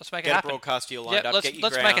 Let's make it Get a happen. broadcast deal lined up. let's Get your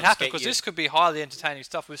make it grounds, happen, get because your- this could be highly entertaining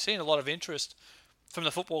stuff. We've seen a lot of interest from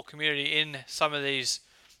the football community in some of these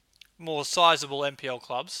more sizable NPL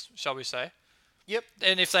clubs, shall we say. Yep.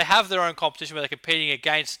 And if they have their own competition where they're competing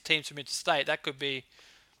against teams from interstate, that could be,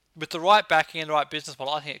 with the right backing and the right business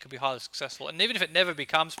model, I think it could be highly successful. And even if it never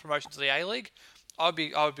becomes promotion to the A-League, I would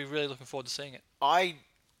be really looking forward to seeing it. I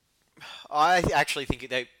actually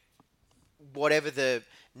think whatever the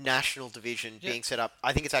national division being set up,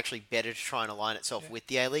 I think it's actually better to try and align itself with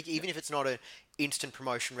the A-League, even if it's not an instant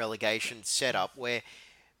promotion relegation setup where,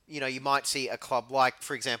 you might see a club like,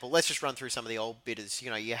 for example, let's just run through some of the old bidders.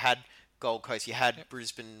 You had Gold Coast, you had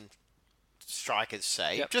Brisbane Strikers,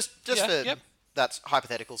 say, Yep. just for that's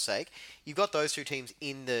hypothetical sake. You've got those two teams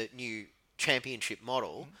in the new championship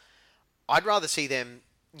model. I'd rather see them,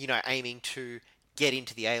 aiming to get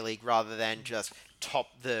into the A-League rather than just top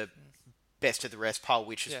the best of the rest pile,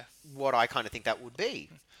 which is what I kind of think that would be.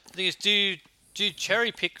 The thing is, do you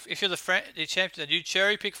cherry pick, if you're the champion, do you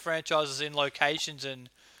cherry pick franchises in locations and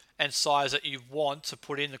size that you want to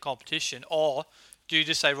put in the competition, or do you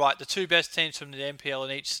just say, right, the two best teams from the NPL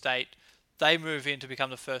in each state, they move in to become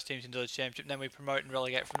the first teams into the championship, and then we promote and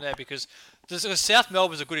relegate from there? Because South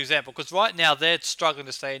Melbourne's a good example, because right now they're struggling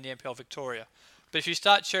to stay in the NPL Victoria. But if you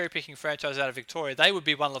start cherry picking franchises out of Victoria, they would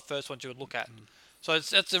be one of the first ones you would look at. So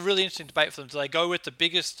that's a really interesting debate for them. Do they go with the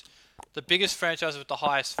biggest franchises with the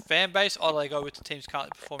highest fan base, or do they go with the teams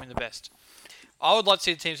currently performing the best? I would like to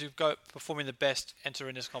see the teams who go performing the best enter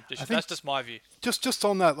in this competition. That's just my view. Just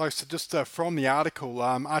on that, like, so just from the article,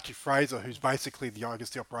 Archie Fraser, who's basically the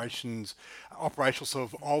operational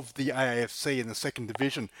sort of the AAFC in the second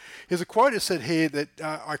division, there's a quote that said here that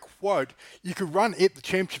I quote: "You could run the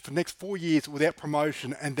championship for the next 4 years without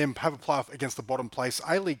promotion, and then have a playoff against the bottom place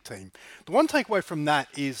A-League team." The one takeaway from that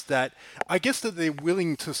is that I guess that they're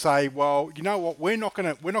willing to say, well, you know what, we're not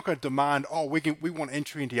going to demand, we want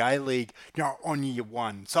entry into A-League, on year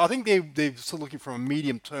one. So I think they're sort of looking from a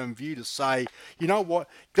medium-term view to say, you know what,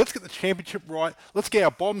 let's get the championship right, let's get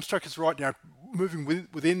our bottom structures right now, moving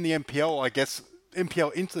within the NPL, I guess,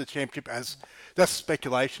 NPL into the championship, as that's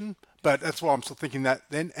speculation, but that's why I'm still thinking that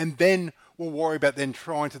then, and then we'll worry about then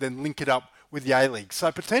trying to then link it up with the A-League. So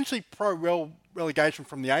potentially relegation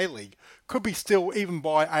from the A-League could be still, even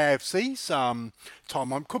by AFC's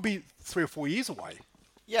timeline, could be 3 or 4 years away.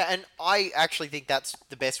 Yeah, and I actually think that's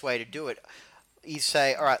the best way to do it. Is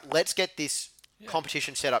say, all right, let's get this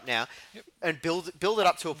competition set up now, and build it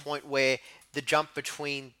up to a point where the jump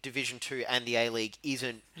between Division 2 and the A-League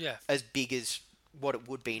isn't as big as what it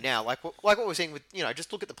would be now. Like what we're seeing with,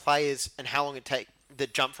 just look at the players and how long it take the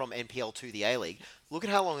jump from NPL to the A-League. Look at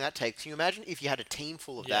how long that takes. Can you imagine if you had a team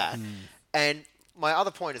full of that? And my other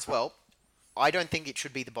point as well, I don't think it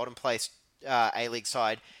should be the bottom place A-League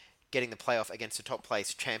side getting the playoff against the top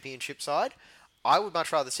place championship side. I would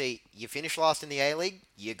much rather see you finish last in the A-League,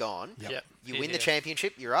 you're gone. Yep. You win the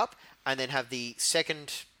championship, you're up, and then have the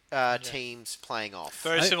second teams playing off.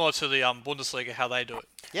 Very similar to the Bundesliga, how they do it.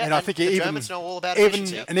 Yeah, and I think the even Germans know all about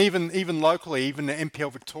efficiency. And even locally, even the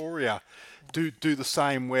NPL Victoria do the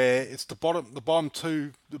same, where it's the bottom of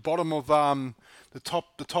the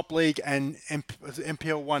top league and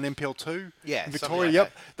NPL 1, NPL 2 Yeah, in something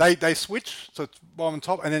Victoria. like They switch, so it's bottom and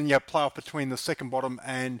top, and then you have playoff between the second bottom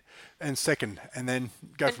and second, and then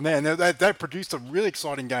go from there. And they produced a really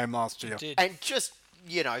exciting game last year. And just,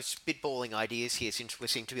 spitballing ideas here, since we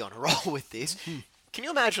seem to be on a roll with this. Can you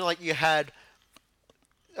imagine, like, you had,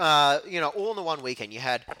 all in the one weekend, you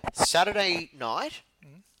had Saturday night,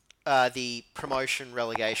 the promotion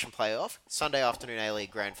relegation playoff, Sunday afternoon A-League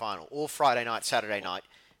grand final, or Friday night, Saturday night,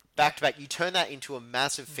 back to back. You turn that into a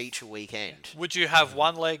massive feature weekend. Would you have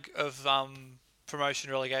one leg of promotion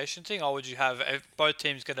relegation thing, or would you have both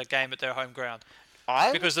teams get a game at their home ground?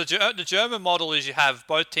 Because the German model is you have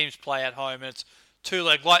both teams play at home, and it's 2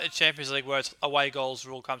 leg, like the Champions League, where it's away goals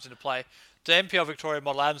rule comes into play. The NPL Victoria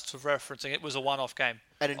model, Adam's referencing, it was a one-off game.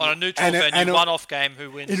 On a neutral venue, one-off game,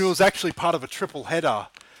 who wins? It was actually part of a triple header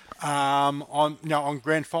on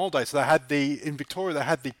grand final day. So in Victoria they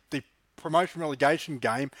had the promotion relegation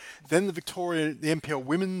game, then the NPL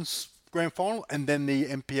women's grand final, and then the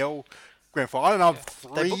NPL grand final. I don't know.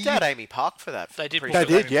 They booked out Amy Park for that. They did. They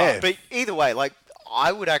did, yeah. But either way, like,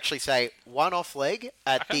 I would actually say one-off leg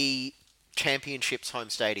at the Championships home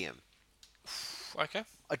stadium. Okay.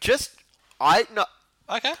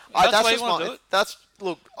 Okay. That's the way you want to do it.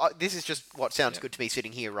 Look, this is just what sounds good to me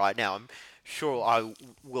sitting here right now. I'm sure, I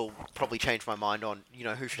will probably change my mind on,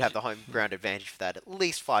 who should have the home ground advantage for that at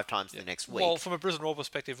least 5 times in the next week. Well, from a Brisbane Roar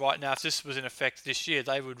perspective right now, if this was in effect this year,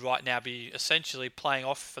 they would right now be essentially playing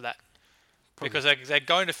off for that. Because they're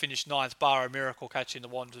going to finish 9th bar a miracle catching the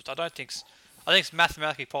Wanderers. I think it's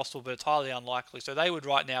mathematically possible, but it's highly unlikely. So they would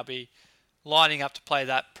right now be lining up to play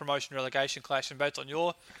that promotion relegation clash. And based on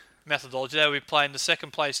your methodology, they would be playing the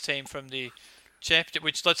second place team from the championship,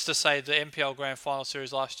 which let's just say the NPL Grand Final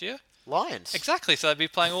Series last year. Lions. Exactly. So they'd be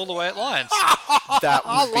playing all the way at Lions. That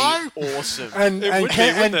would be awesome. And It would be,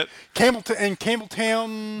 wouldn't it?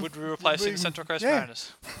 Campbelltown Would be replacing Central Coast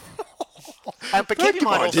Mariners. But keep in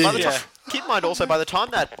mind also, idea. by the time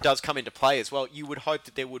that does come into play as well, you would hope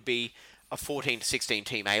that there would be a 14 to 16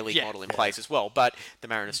 team A-League model in place as well. But the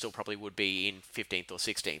Mariners still probably would be in 15th or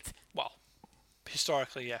 16th. Well,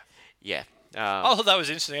 historically, yeah. Yeah. I thought that was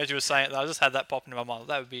interesting as you were saying it. I just had that pop into my mind.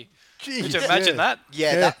 That would be. Jeez, Could you imagine that?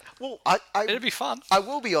 Yeah. It'd be fun. I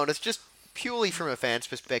will be honest, just purely from a fan's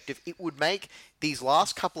perspective, it would make these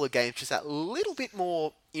last couple of games just that little bit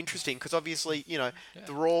more interesting because obviously,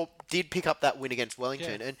 the Raw did pick up that win against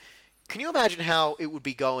Wellington. Yeah. And can you imagine how it would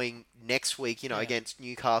be going next week, against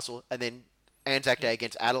Newcastle and then Anzac Day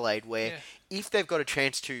against Adelaide, where if they've got a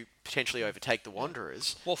chance to potentially overtake the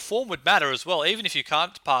Wanderers... Well, form would matter as well. Even if you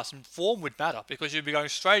can't pass them, form would matter because you'd be going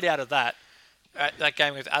straight out of that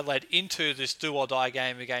game with Adelaide into this do-or-die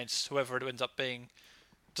game against whoever it ends up being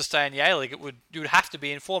to stay in the A-League. You would have to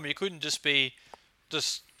be in form. You couldn't just be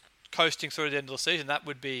just coasting through the end of the season. That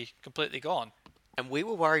would be completely gone. And we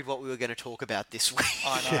were worried what we were going to talk about this week.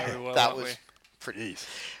 I know we were. That weren't was we? pretty easy.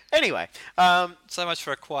 Anyway, So much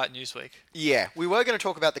for a quiet news week. yeah, we were going to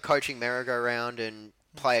talk about the coaching merry-go-round and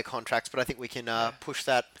player contracts, but I think we can push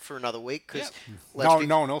that for another week because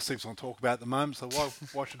no one else seems to talk about it at the moment, so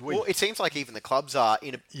why should we? Well, it seems like even the clubs are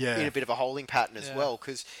in a bit of a holding pattern as well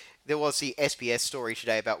because there was the SBS story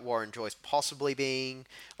today about Warren Joyce possibly being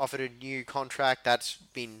offered a new contract. That's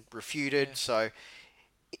been refuted. Yeah. So,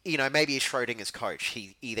 maybe he's Schrodinger's coach.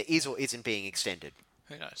 He either is or isn't being extended.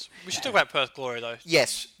 Who knows? We should talk about Perth Glory, though.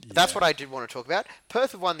 Yes, that's what I did want to talk about.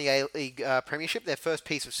 Perth have won the A-League Premiership, their first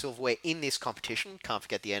piece of silverware in this competition. Can't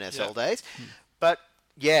forget the NSL days. But,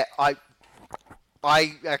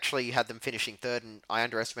 I actually had them finishing third, and I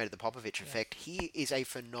underestimated the Popovich effect. He is a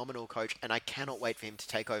phenomenal coach, and I cannot wait for him to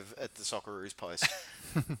take over at the Socceroos post.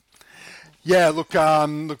 Yeah, look,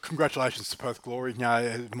 congratulations to Perth Glory.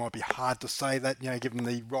 It might be hard to say that, given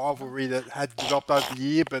the rivalry that had developed over the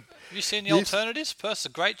year, but... Have you seen the alternatives? Perth's a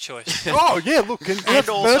great choice. Oh, yeah, look, and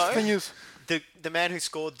the also, first thing is... the man who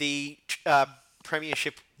scored the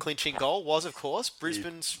Premiership clinching goal was, of course,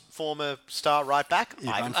 Brisbane's former star right back,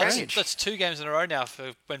 Ivan Franjic. That's 2 games in a row now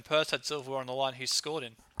for when Perth had silverware on the line. He's scored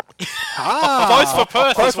in. Ah, Both for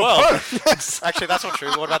Perth as well. yes. Actually, that's not true.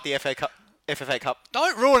 What about the FFA Cup?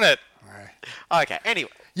 Don't ruin it. Okay, anyway.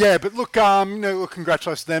 Yeah, but look,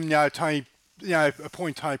 congratulations to them. Tony,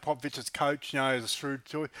 appointing Tony Popovich as coach, is a shrewd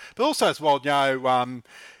choice. But also as well,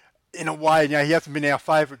 in a way, he hasn't been our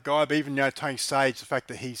favourite guy, but even, Tony Sage, the fact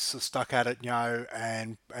that he's stuck at it,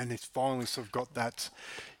 and he's finally sort of got that,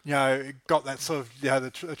 got that sort of,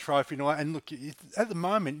 the trophy and all that. And look, at the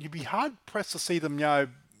moment, you'd be hard pressed to see them, now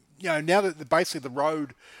that basically the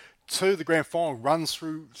road to the grand final runs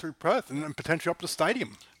through Perth and potentially up to the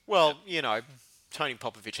stadium. Well, Tony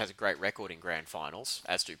Popovich has a great record in grand finals,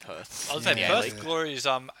 as do Perth. I was saying Perth Glory's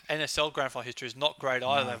NSL grand final history is not great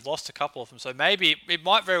either. They've lost a couple of them, so maybe it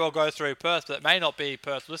might very well go through Perth, but it may not be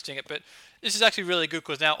Perth listing it. But this is actually really good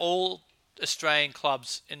because now all Australian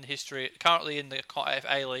clubs in history, currently in the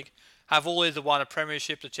A-League, have all either won a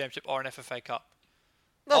Premiership, the Championship, or an FFA Cup.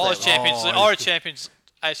 Or a Champions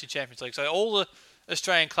AFC Champions League. So all the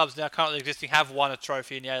Australian clubs now currently existing have won a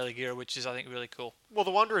trophy in the A-League era, which is, I think, really cool. Well,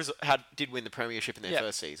 the Wanderers did win the Premiership in their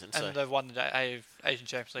first season. So. And they've won the Asian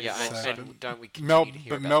Champions League. Yeah, as well, and don't we continue to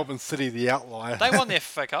hear about Melbourne City, the outlier. They won the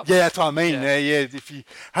FFA Cup. Yeah, that's what I mean. Yeah. If you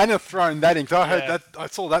hadn't have thrown that in, because I heard Yeah. I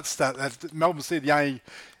saw that stat that Melbourne City, the only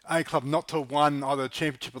A club not to have won either the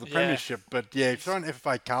Championship or the Premiership. But yeah, if you throw an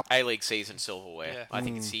FFA Cup, A-League season silverware. Yeah. I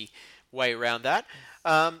think it's the way around that.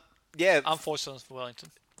 Unfortunately for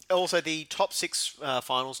Wellington. Also, the top 6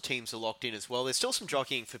 finals teams are locked in as well. There's still some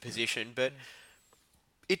jockeying for position, but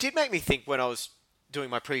it did make me think when I was doing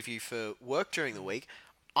my preview for work during the week,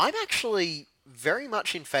 I'm actually very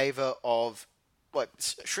much in favour of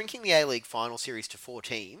shrinking the A-League final series to 4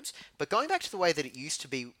 teams, but going back to the way that it used to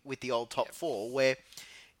be with the old top 4, where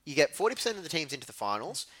you get 40% of the teams into the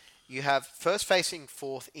finals, you have first facing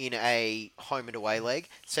fourth in a home and away leg,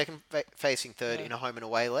 second facing third in a home and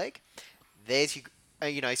away leg. There's your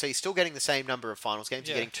so you're still getting the same number of finals games.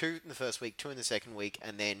 Yeah. You're getting 2 in the first week, 2 in the second week,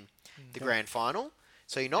 and then the grand final.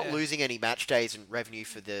 So you're not losing any match days and revenue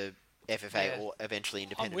for the FFA or eventually I'm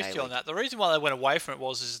independent with you A-League. on that. The reason why they went away from it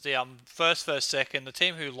was the first, second, the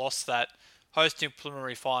team who lost that hosting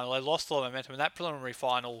preliminary final, they lost a lot of momentum. In that preliminary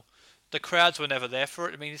final, the crowds were never there for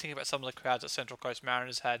it. I mean, you think about some of the crowds that Central Coast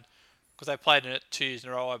Mariners had, because they played in it 2 years in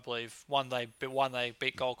a row, I believe. One they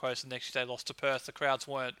beat Gold Coast, and the next year they lost to Perth. The crowds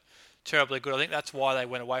weren't terribly good. I think that's why they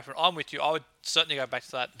went away from it. I'm with you. I would certainly go back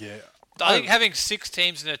to that. Yeah. I think having 6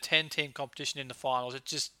 teams in a 10-team competition in the finals,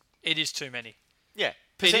 it is too many. Yeah.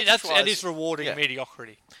 It is rewarding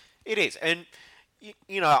mediocrity. It is. And,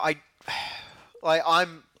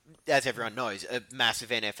 I'm, as everyone knows, a massive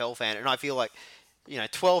NFL fan, and I feel like,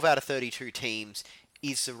 12 out of 32 teams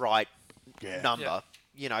is the right number.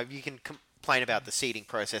 Yeah. You can complain about the seeding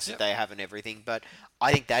process that they have and everything, but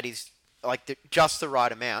I think that is just the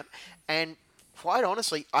right amount. And quite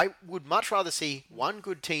honestly, I would much rather see one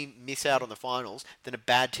good team miss out on the finals than a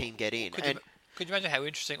bad team get in. Could you imagine how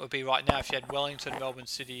interesting it would be right now if you had Wellington, Melbourne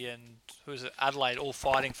City, and Adelaide all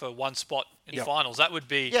fighting for one spot in the finals? That would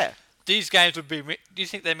be. Yeah. These games would be. Do you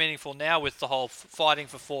think they're meaningful now with the whole fighting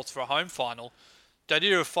for fourth for a home final? The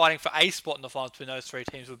idea of fighting for a spot in the finals between those 3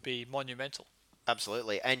 teams would be monumental.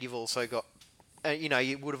 Absolutely. And you've also got,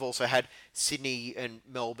 you would have also had Sydney and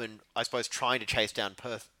Melbourne, I suppose, trying to chase down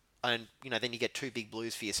Perth. And, then you get 2 big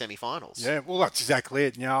blues for your semi-finals. Yeah, well, that's exactly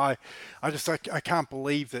it. I can't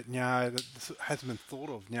believe that, that this hasn't been thought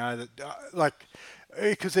of,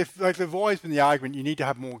 because they've always been the argument you need to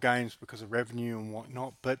have more games because of revenue and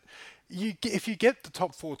whatnot. But if you get the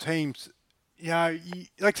top 4 teams, like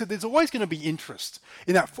I said, there's always going to be interest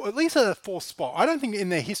in that, at least at the 4th spot. I don't think in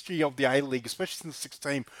the history of the A-League, especially since the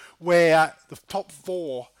 16, where the top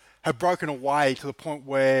 4 have broken away to the point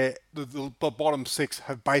where the bottom 6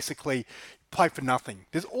 have basically played for nothing.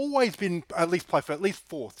 There's always been at least play for at least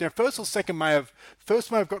 4th. First or second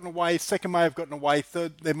first may have gotten away, second may have gotten away,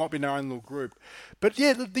 third there might be their own little group. But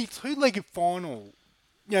the 2-legged final,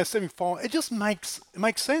 semi-final, it just makes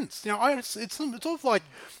sense. It's sort of like,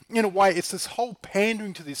 in a way, it's this whole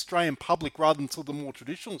pandering to the Australian public rather than to the more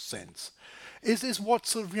traditional sense. Is what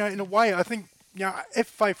sort of, in a way, I think,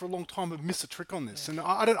 FFA for a long time have missed a trick on this, and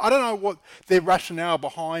I don't know what their rationale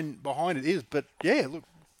behind it is, but look.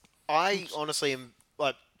 I honestly am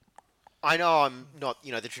I know I'm not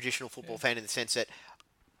the traditional football fan in the sense that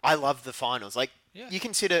I love the finals. You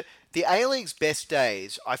consider the A-League's best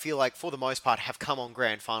days, I feel like for the most part have come on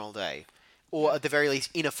grand final day, or at the very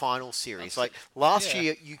least in a final series. Last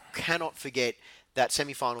year, you cannot forget that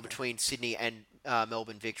semi-final between Sydney and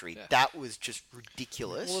Melbourne Victory. Yeah. That was just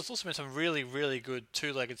ridiculous. Well, there's also been some really, really good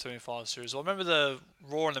 2-legged semi-final series. I remember the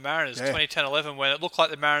Roar and the Mariners, 2010-11, when it looked like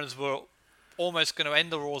the Mariners were almost going to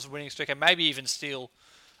end the Roar's winning streak and maybe even steal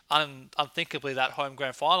unthinkably that home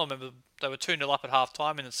grand final. I remember they were 2-0 up at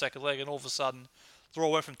half-time in the second leg, and all of a sudden the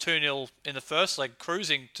Roar went from 2-0 in the first leg,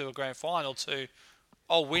 cruising to a grand final, to,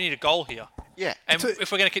 we need a goal here. Yeah. And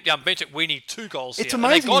if we're going to keep the unbenched, we need 2 goals here. It's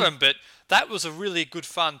amazing. And they got them, but that was a really good,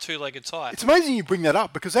 fun 2-legged tie. It's amazing you bring that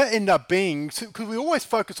up, because that ended up being, because we always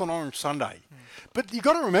focus on Orange Sunday. But you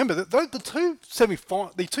got to remember that the two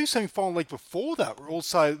semi-final leagues before that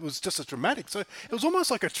was just as dramatic. So it was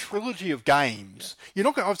almost like a trilogy of games. Yeah.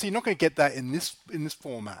 You're not going to get that in this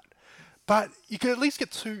format. But you could at least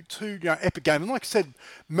get two epic games. And like I said,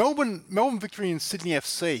 Melbourne Victory and Sydney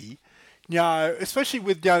FC, especially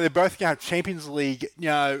with they're both going to have Champions League,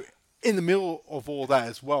 in the middle of all that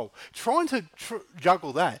as well. Trying to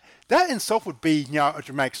juggle that in itself would be, a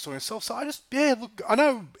dramatic story in itself. So I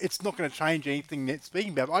know it's not going to change anything that's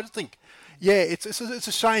speaking about, but I just think, it's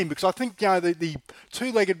a shame, because I think, the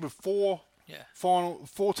 2-legged with 4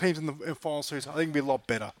 teams in the final series, I think would be a lot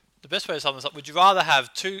better. The best way to sum this up, would you rather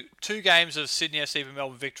have two games of Sydney FC v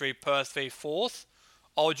Melbourne Victory, Perth v 4th,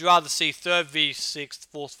 or would you rather see 3rd v 6th,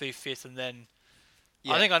 4th v 5th, and then...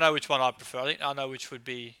 Yeah. I think I know which one I prefer. I think I know which would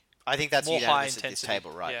be... I think that's unanimous at this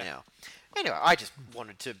table right now. Anyway, I just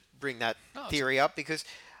wanted to bring that theory up, because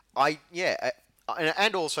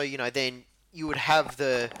and also, then you would have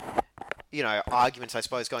the, arguments, I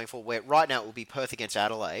suppose, going forward, where right now it will be Perth against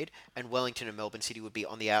Adelaide, and Wellington and Melbourne City would be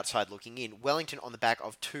on the outside looking in. Wellington on the back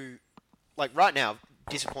of 2, right now,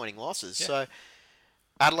 disappointing losses. Yeah. So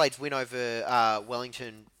Adelaide's win over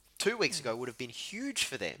Wellington 2 weeks ago would have been huge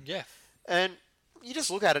for them. Yeah. And you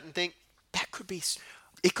just look at it and think, it could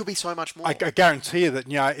be so much more. I guarantee you that,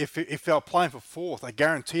 if they were playing for 4th, I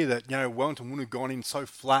guarantee you that, Wellington wouldn't have gone in so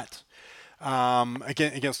flat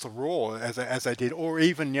against the Roar as they did. Or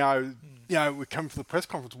even, we come to the press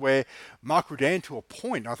conference where Mark Rudan, to a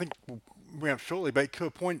point, I think bring up shortly, but to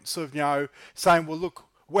a point sort of, saying, well, look,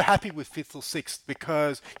 we're happy with 5th or 6th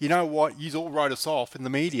because, you know what, you all wrote us off in the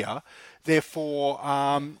media. Therefore,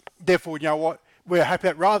 you know what, we're happy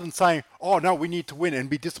that rather than saying, oh, no, we need to win and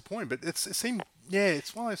be disappointed. But it seemed,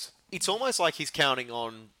 it's one of those... It's almost like he's counting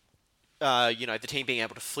on, the team being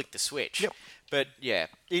able to flick the switch. Yep. But, yeah,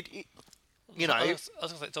 I was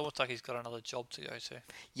gonna say, it's almost like he's got another job to go to.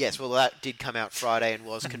 Yes, well, that did come out Friday and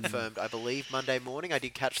was confirmed, I believe, Monday morning. I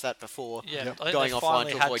did catch that before Yeah, I think going they offline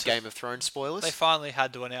finally to had avoid Game of Thrones spoilers. They finally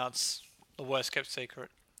had to announce the worst kept secret.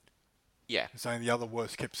 Yeah. Saying the other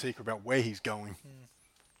worst kept secret about where he's going.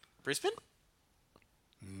 Brisbane?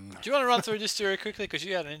 Do you want to run through this theory quickly? Because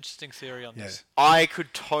you had an interesting theory on this. I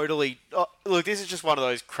could totally... look, this is just one of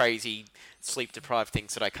those crazy sleep-deprived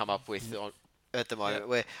things that I come up with at the moment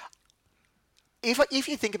where... If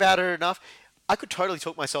you think about it enough, I could totally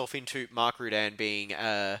talk myself into Mark Rudan being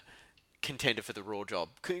a contender for the Raw job,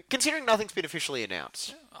 considering nothing's been officially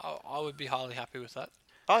announced. Yeah, I would be highly happy with that.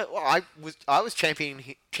 I was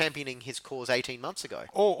championing his cause 18 months ago.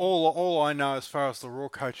 All I know as far as the Raw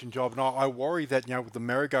coaching job, and I worry that with the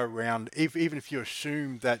merry-go-round, even if you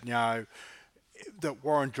assume that that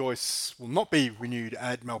Warren Joyce will not be renewed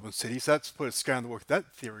at Melbourne City, so that's put a scale in the work of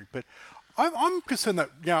that theory. But I'm concerned that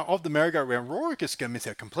of the merry-go-round, Raw are just going to miss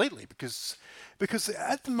out completely because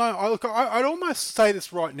at the moment, I'd almost say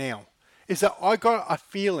this right now, is that I got a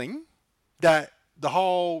feeling that the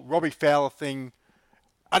whole Robbie Fowler thing,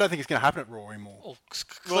 I don't think it's going to happen at Raw anymore. Oh,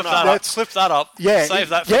 clip that up. Yeah, Save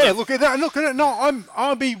that. For yeah. Look at that. No,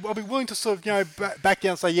 I'll be willing to sort of back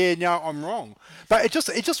down and say I'm wrong. But it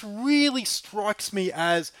just really strikes me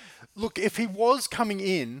as, look, if he was coming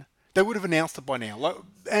in, they would have announced it by now.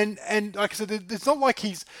 And like I said, it's not like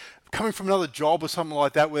he's coming from another job or something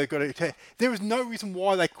like that where they've got to... There is no reason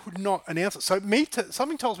why they could not announce it. So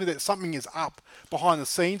something tells me that something is up behind the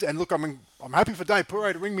scenes. And look, I'm happy for Dave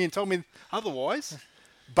Pure to ring me and tell me otherwise.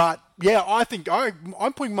 But yeah, I think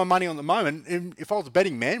I'm putting my money on the moment. And if I was a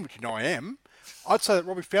betting man, which I am, I'd say that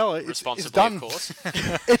Robbie Fowler is done. Of course.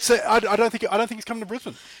 I don't think he's coming to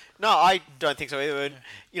Brisbane. No, I don't think so either.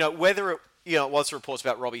 And, whether it was reports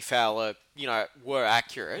about Robbie Fowler, were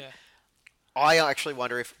accurate. Yeah. I actually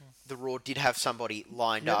wonder if the Raw did have somebody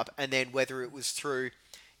lined up, and then whether it was through,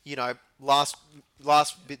 last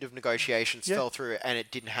bit of negotiations fell through and it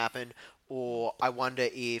didn't happen, or I wonder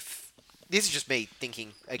if this is just me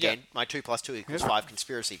thinking again. My 2 + 2 = 5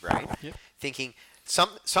 conspiracy brain, thinking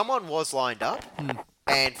someone was lined up,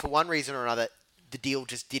 and for one reason or another, the deal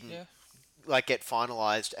just didn't get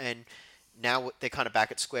finalised, and now they're kind of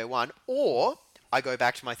back at square one. Or I go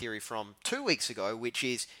back to my theory from 2 weeks ago, which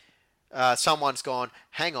is someone's gone,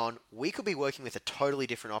 hang on, we could be working with a totally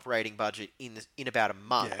different operating budget in about a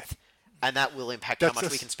month, and that will impact how much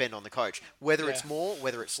we can spend on the coach. Whether it's more,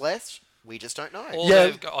 whether it's less, we just don't know.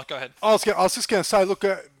 Go ahead. I was just going to say, look,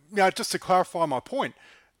 just to clarify my point,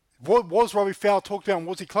 what was Robbie Fowler talked about and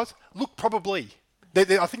was he close? Look, probably. I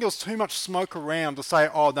think there was too much smoke around to say,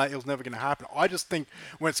 oh, no, it was never going to happen. I just think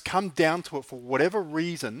when it's come down to it, for whatever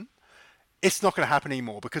reason, it's not going to happen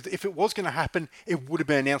anymore. Because if it was going to happen, it would have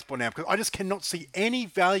been announced by now. Because I just cannot see any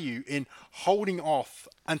value in holding off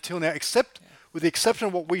until now, with the exception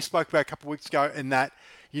of what we spoke about a couple of weeks ago, in that,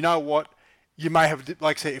 you know what, you may have,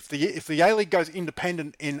 like I said, if the A-League goes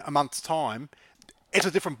independent in a month's time, it's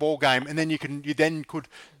a different ball game, and then you could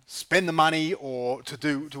spend the money or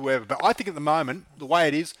to whatever. But I think at the moment, the way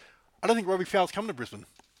it is, I don't think Robbie Fowler's coming to Brisbane.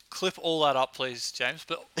 Clip all that up, please, James.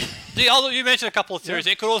 But you mentioned a couple of theories.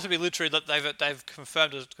 It could also be literally that they've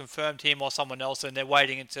confirmed him or someone else, and they're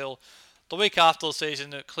waiting until the week after the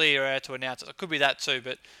season to clear air to announce it. It could be that too.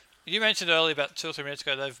 But you mentioned earlier, about 2 or 3 minutes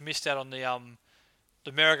ago, they've missed out on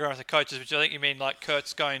the merry-go-round of the coaches, which I think you mean like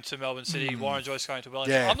Kurt's going to Melbourne City, Warren Joyce going to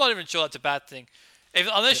Wellington. Yeah. I'm not even sure that's a bad thing.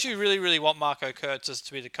 Unless you really, really want Marco Kurtz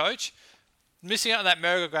to be the coach, missing out on that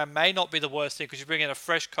merry-go-round may not be the worst thing because you bring in a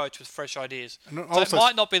fresh coach with fresh ideas. So it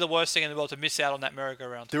might not be the worst thing in the world to miss out on that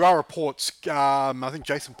merry-go-round. There are reports, I think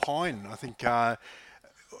Jason Pine,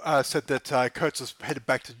 said that Kurtz has headed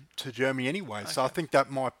back to Germany anyway. Okay. So I think that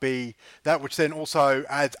might be that, which then also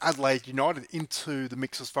adds Adelaide United into the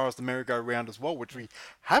mix as far as the merry-go-round as well, which we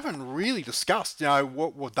haven't really discussed,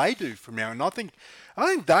 what they do from now. And I think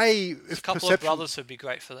they... There's a couple of brothers who'd be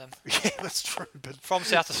great for them. Yeah, that's true. But from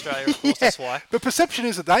South Australia, of course, that's why. But perception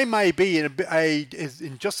is that they may be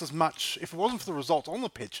in just as much, if it wasn't for the results on the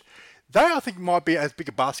pitch, they, I think, might be as big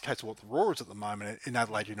a basket case of what the Raw is at the moment in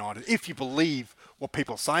Adelaide United, if you believe what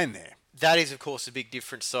people are saying there. That is, of course, a big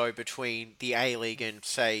difference, though, between the A-League and,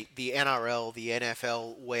 say, the NRL, the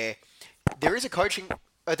NFL, where there is a coaching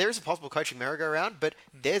there is a possible coaching merry-go-round, but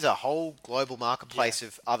there's a whole global marketplace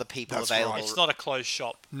of other people That's available. right. It's not a closed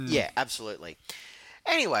shop. Yeah, absolutely.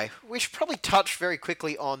 Anyway, we should probably touch very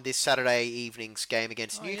quickly on this Saturday evening's game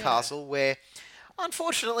against Newcastle, where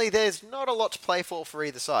unfortunately there's not a lot to play for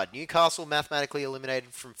either side. Newcastle mathematically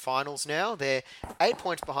eliminated from finals now. They're 8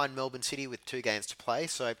 points behind Melbourne City with 2 games to play.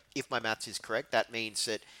 So if my maths is correct, that means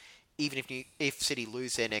that even if City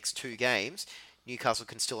lose their next 2 games, Newcastle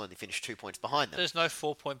can still only finish 2 points behind them. There's no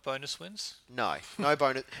 4-point bonus wins. No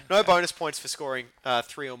bonus points for scoring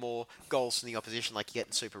 3 or more goals from the opposition like you get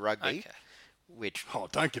in Super Rugby. Okay. Which Oh,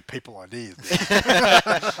 don't give people ideas.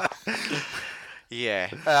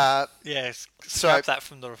 yeah. Yes. So- Scrap that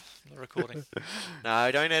from the recording. No,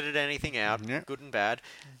 don't edit anything out, Yeah. good and bad,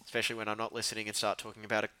 especially when I'm not listening and start talking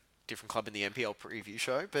about a different club in the NPL preview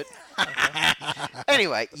show. But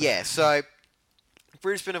anyway, yeah, so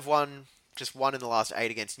Brisbane have just won in the last 8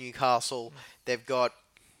 against Newcastle. They've got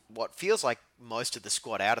what feels like most of the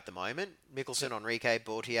squad out at the moment. Mickelson, Enrique,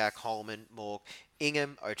 Bortiak, Holman, Mork,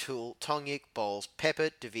 Ingham, O'Toole, Tongyik, Bowles,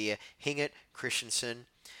 Pepper, Devere, Hingett, Christensen.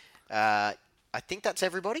 I think that's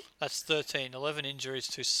everybody. That's 13. 11 injuries,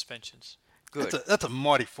 2 suspensions. Good. That's a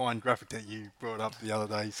mighty fine graphic that you brought up the other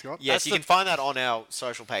day, Scott. Yes, That's you the- can find that on our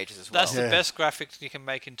social pages as well. That's Yeah. the best graphic you can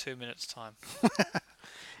make in 2 minutes' time.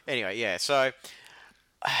 Anyway, yeah, so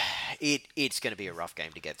it's going to be a rough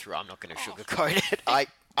game to get through. I'm not going to sugarcoat it.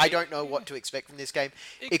 I don't know what to expect from this game.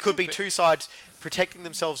 It could be two sides protecting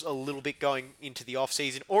themselves a little bit going into the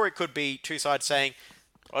off-season, or it could be two sides saying,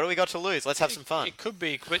 what do we got to lose? Let's have some fun. It could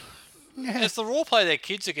be, but as the Raw play their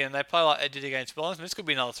kids again, they play like they did against Wellington, this could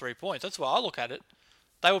be another 3 points. That's why I look at it.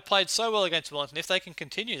 They were played so well against Wellington. If they can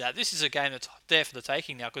continue that, this is a game that's there for the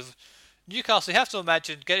taking now, because Newcastle, you have to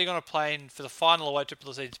imagine, getting on a plane for the final away trip of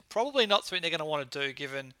the season, probably not something they're going to want to do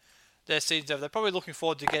given their season's over. They're probably looking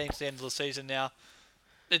forward to getting to the end of the season now.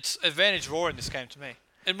 It's advantage Raw in this game to me.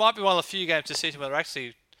 It might be one of the few games this season where they're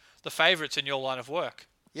actually the favourites in your line of work.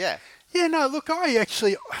 Yeah. Yeah, no, look, I'm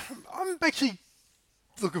actually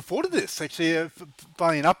looking forward to this,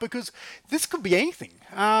 funny enough, because this could be anything.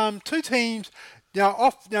 2 teams,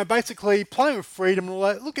 basically playing with freedom and all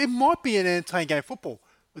that. Look, it might be an entertaining game of football.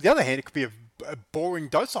 On the other hand, it could be a boring,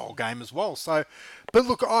 docile game as well. So, but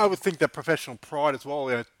look, I would think that professional pride as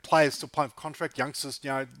well. Players still playing for contract, youngsters,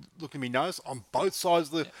 looking to be noticed on both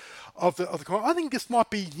sides of the coin. I think this might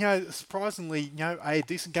be, surprisingly, a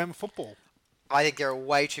decent game of football. I think there are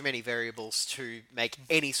way too many variables to make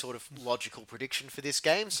any sort of logical prediction for this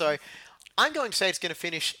game. So I'm going to say it's going to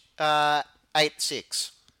finish 8-6.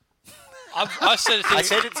 I said I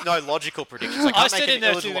said it's no logical predictions. I I can't said make in an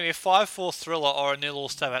there it's illegible... either going to be a 5-4 thriller or a 0-all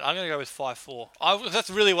stalemate. I'm going to go with 5-4. That's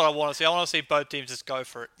really what I want to see. I want to see both teams just go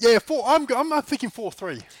for it. Yeah, I'm thinking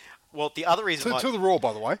 4-3. Well, the other reason To the Raw,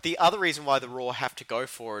 by the way. The other reason why the Raw have to go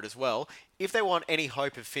for it as well, if they want any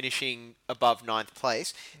hope of finishing above 9th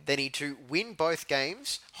place, they need to win both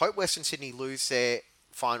games, hope Western Sydney lose their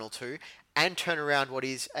final 2, and turn around what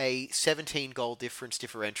is a 17-goal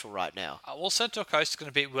differential right now. Well, Central Coast is going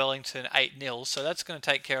to beat Wellington 8-0, so that's going to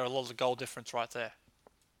take care of a lot of the goal difference right there.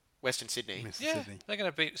 Western Sydney. Sydney. They're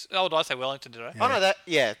going to beat... Oh, did I say Wellington, did I? Oh, no,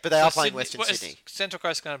 but they are So playing Western Sydney. Central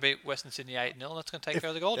Coast is going to beat Western Sydney 8-0, and that's going to take care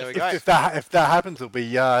of the goal there we difference. go. If that happens, it'll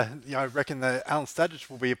be I reckon that Alan Stadich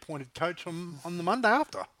will be appointed coach on the Monday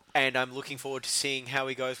after. And I'm looking forward to seeing how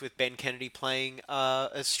he goes with Ben Kennedy playing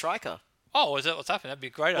as striker. Oh, is that what's happening? That'd be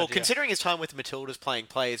a great Well, idea. considering his time with the Matildas playing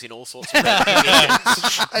players in all sorts of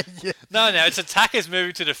positions. No, it's attackers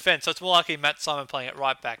moving to defence, so it's more likely Matt Simon playing it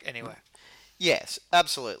right back anyway. Yes,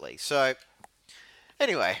 absolutely. So,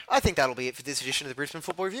 anyway, I think that'll be it for this edition of the Brisbane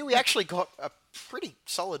Football Review. We actually got a pretty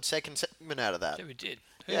solid second segment out of that. Yeah, we did.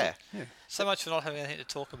 Yeah. So much for not having anything to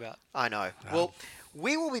talk about. I know. Well,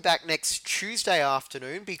 we will be back next Tuesday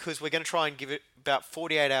afternoon because we're going to try and give it about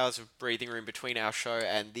 48 hours of breathing room between our show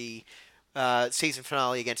and the season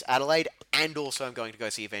finale against Adelaide. And also I'm going to go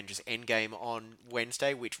see Avengers Endgame on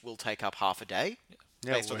Wednesday, which will take up half a day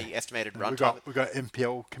based on the estimated run time. We've got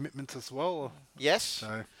MPL commitments as well. Yes.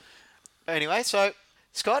 So Anyway, so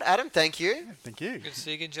Scott, Adam, thank you. thank you. Good to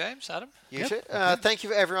see you again, James. Adam? You too. Thank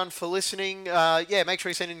you everyone for listening. Make sure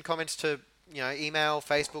you send in comments to email,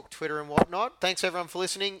 Facebook, Twitter, and whatnot. Thanks everyone for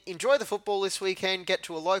listening. Enjoy the football this weekend. Get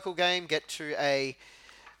to a local game. Get to a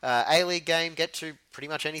A-League game. Get to pretty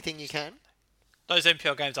much anything you can. Those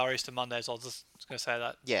NPL games are Easter Mondays. I was just going to say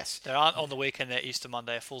that. Yes, They aren't on the weekend. They're Easter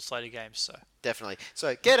Monday, a full slate of games. So definitely.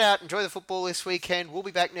 So get out, enjoy the football this weekend. We'll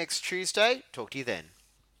be back next Tuesday. Talk to you then.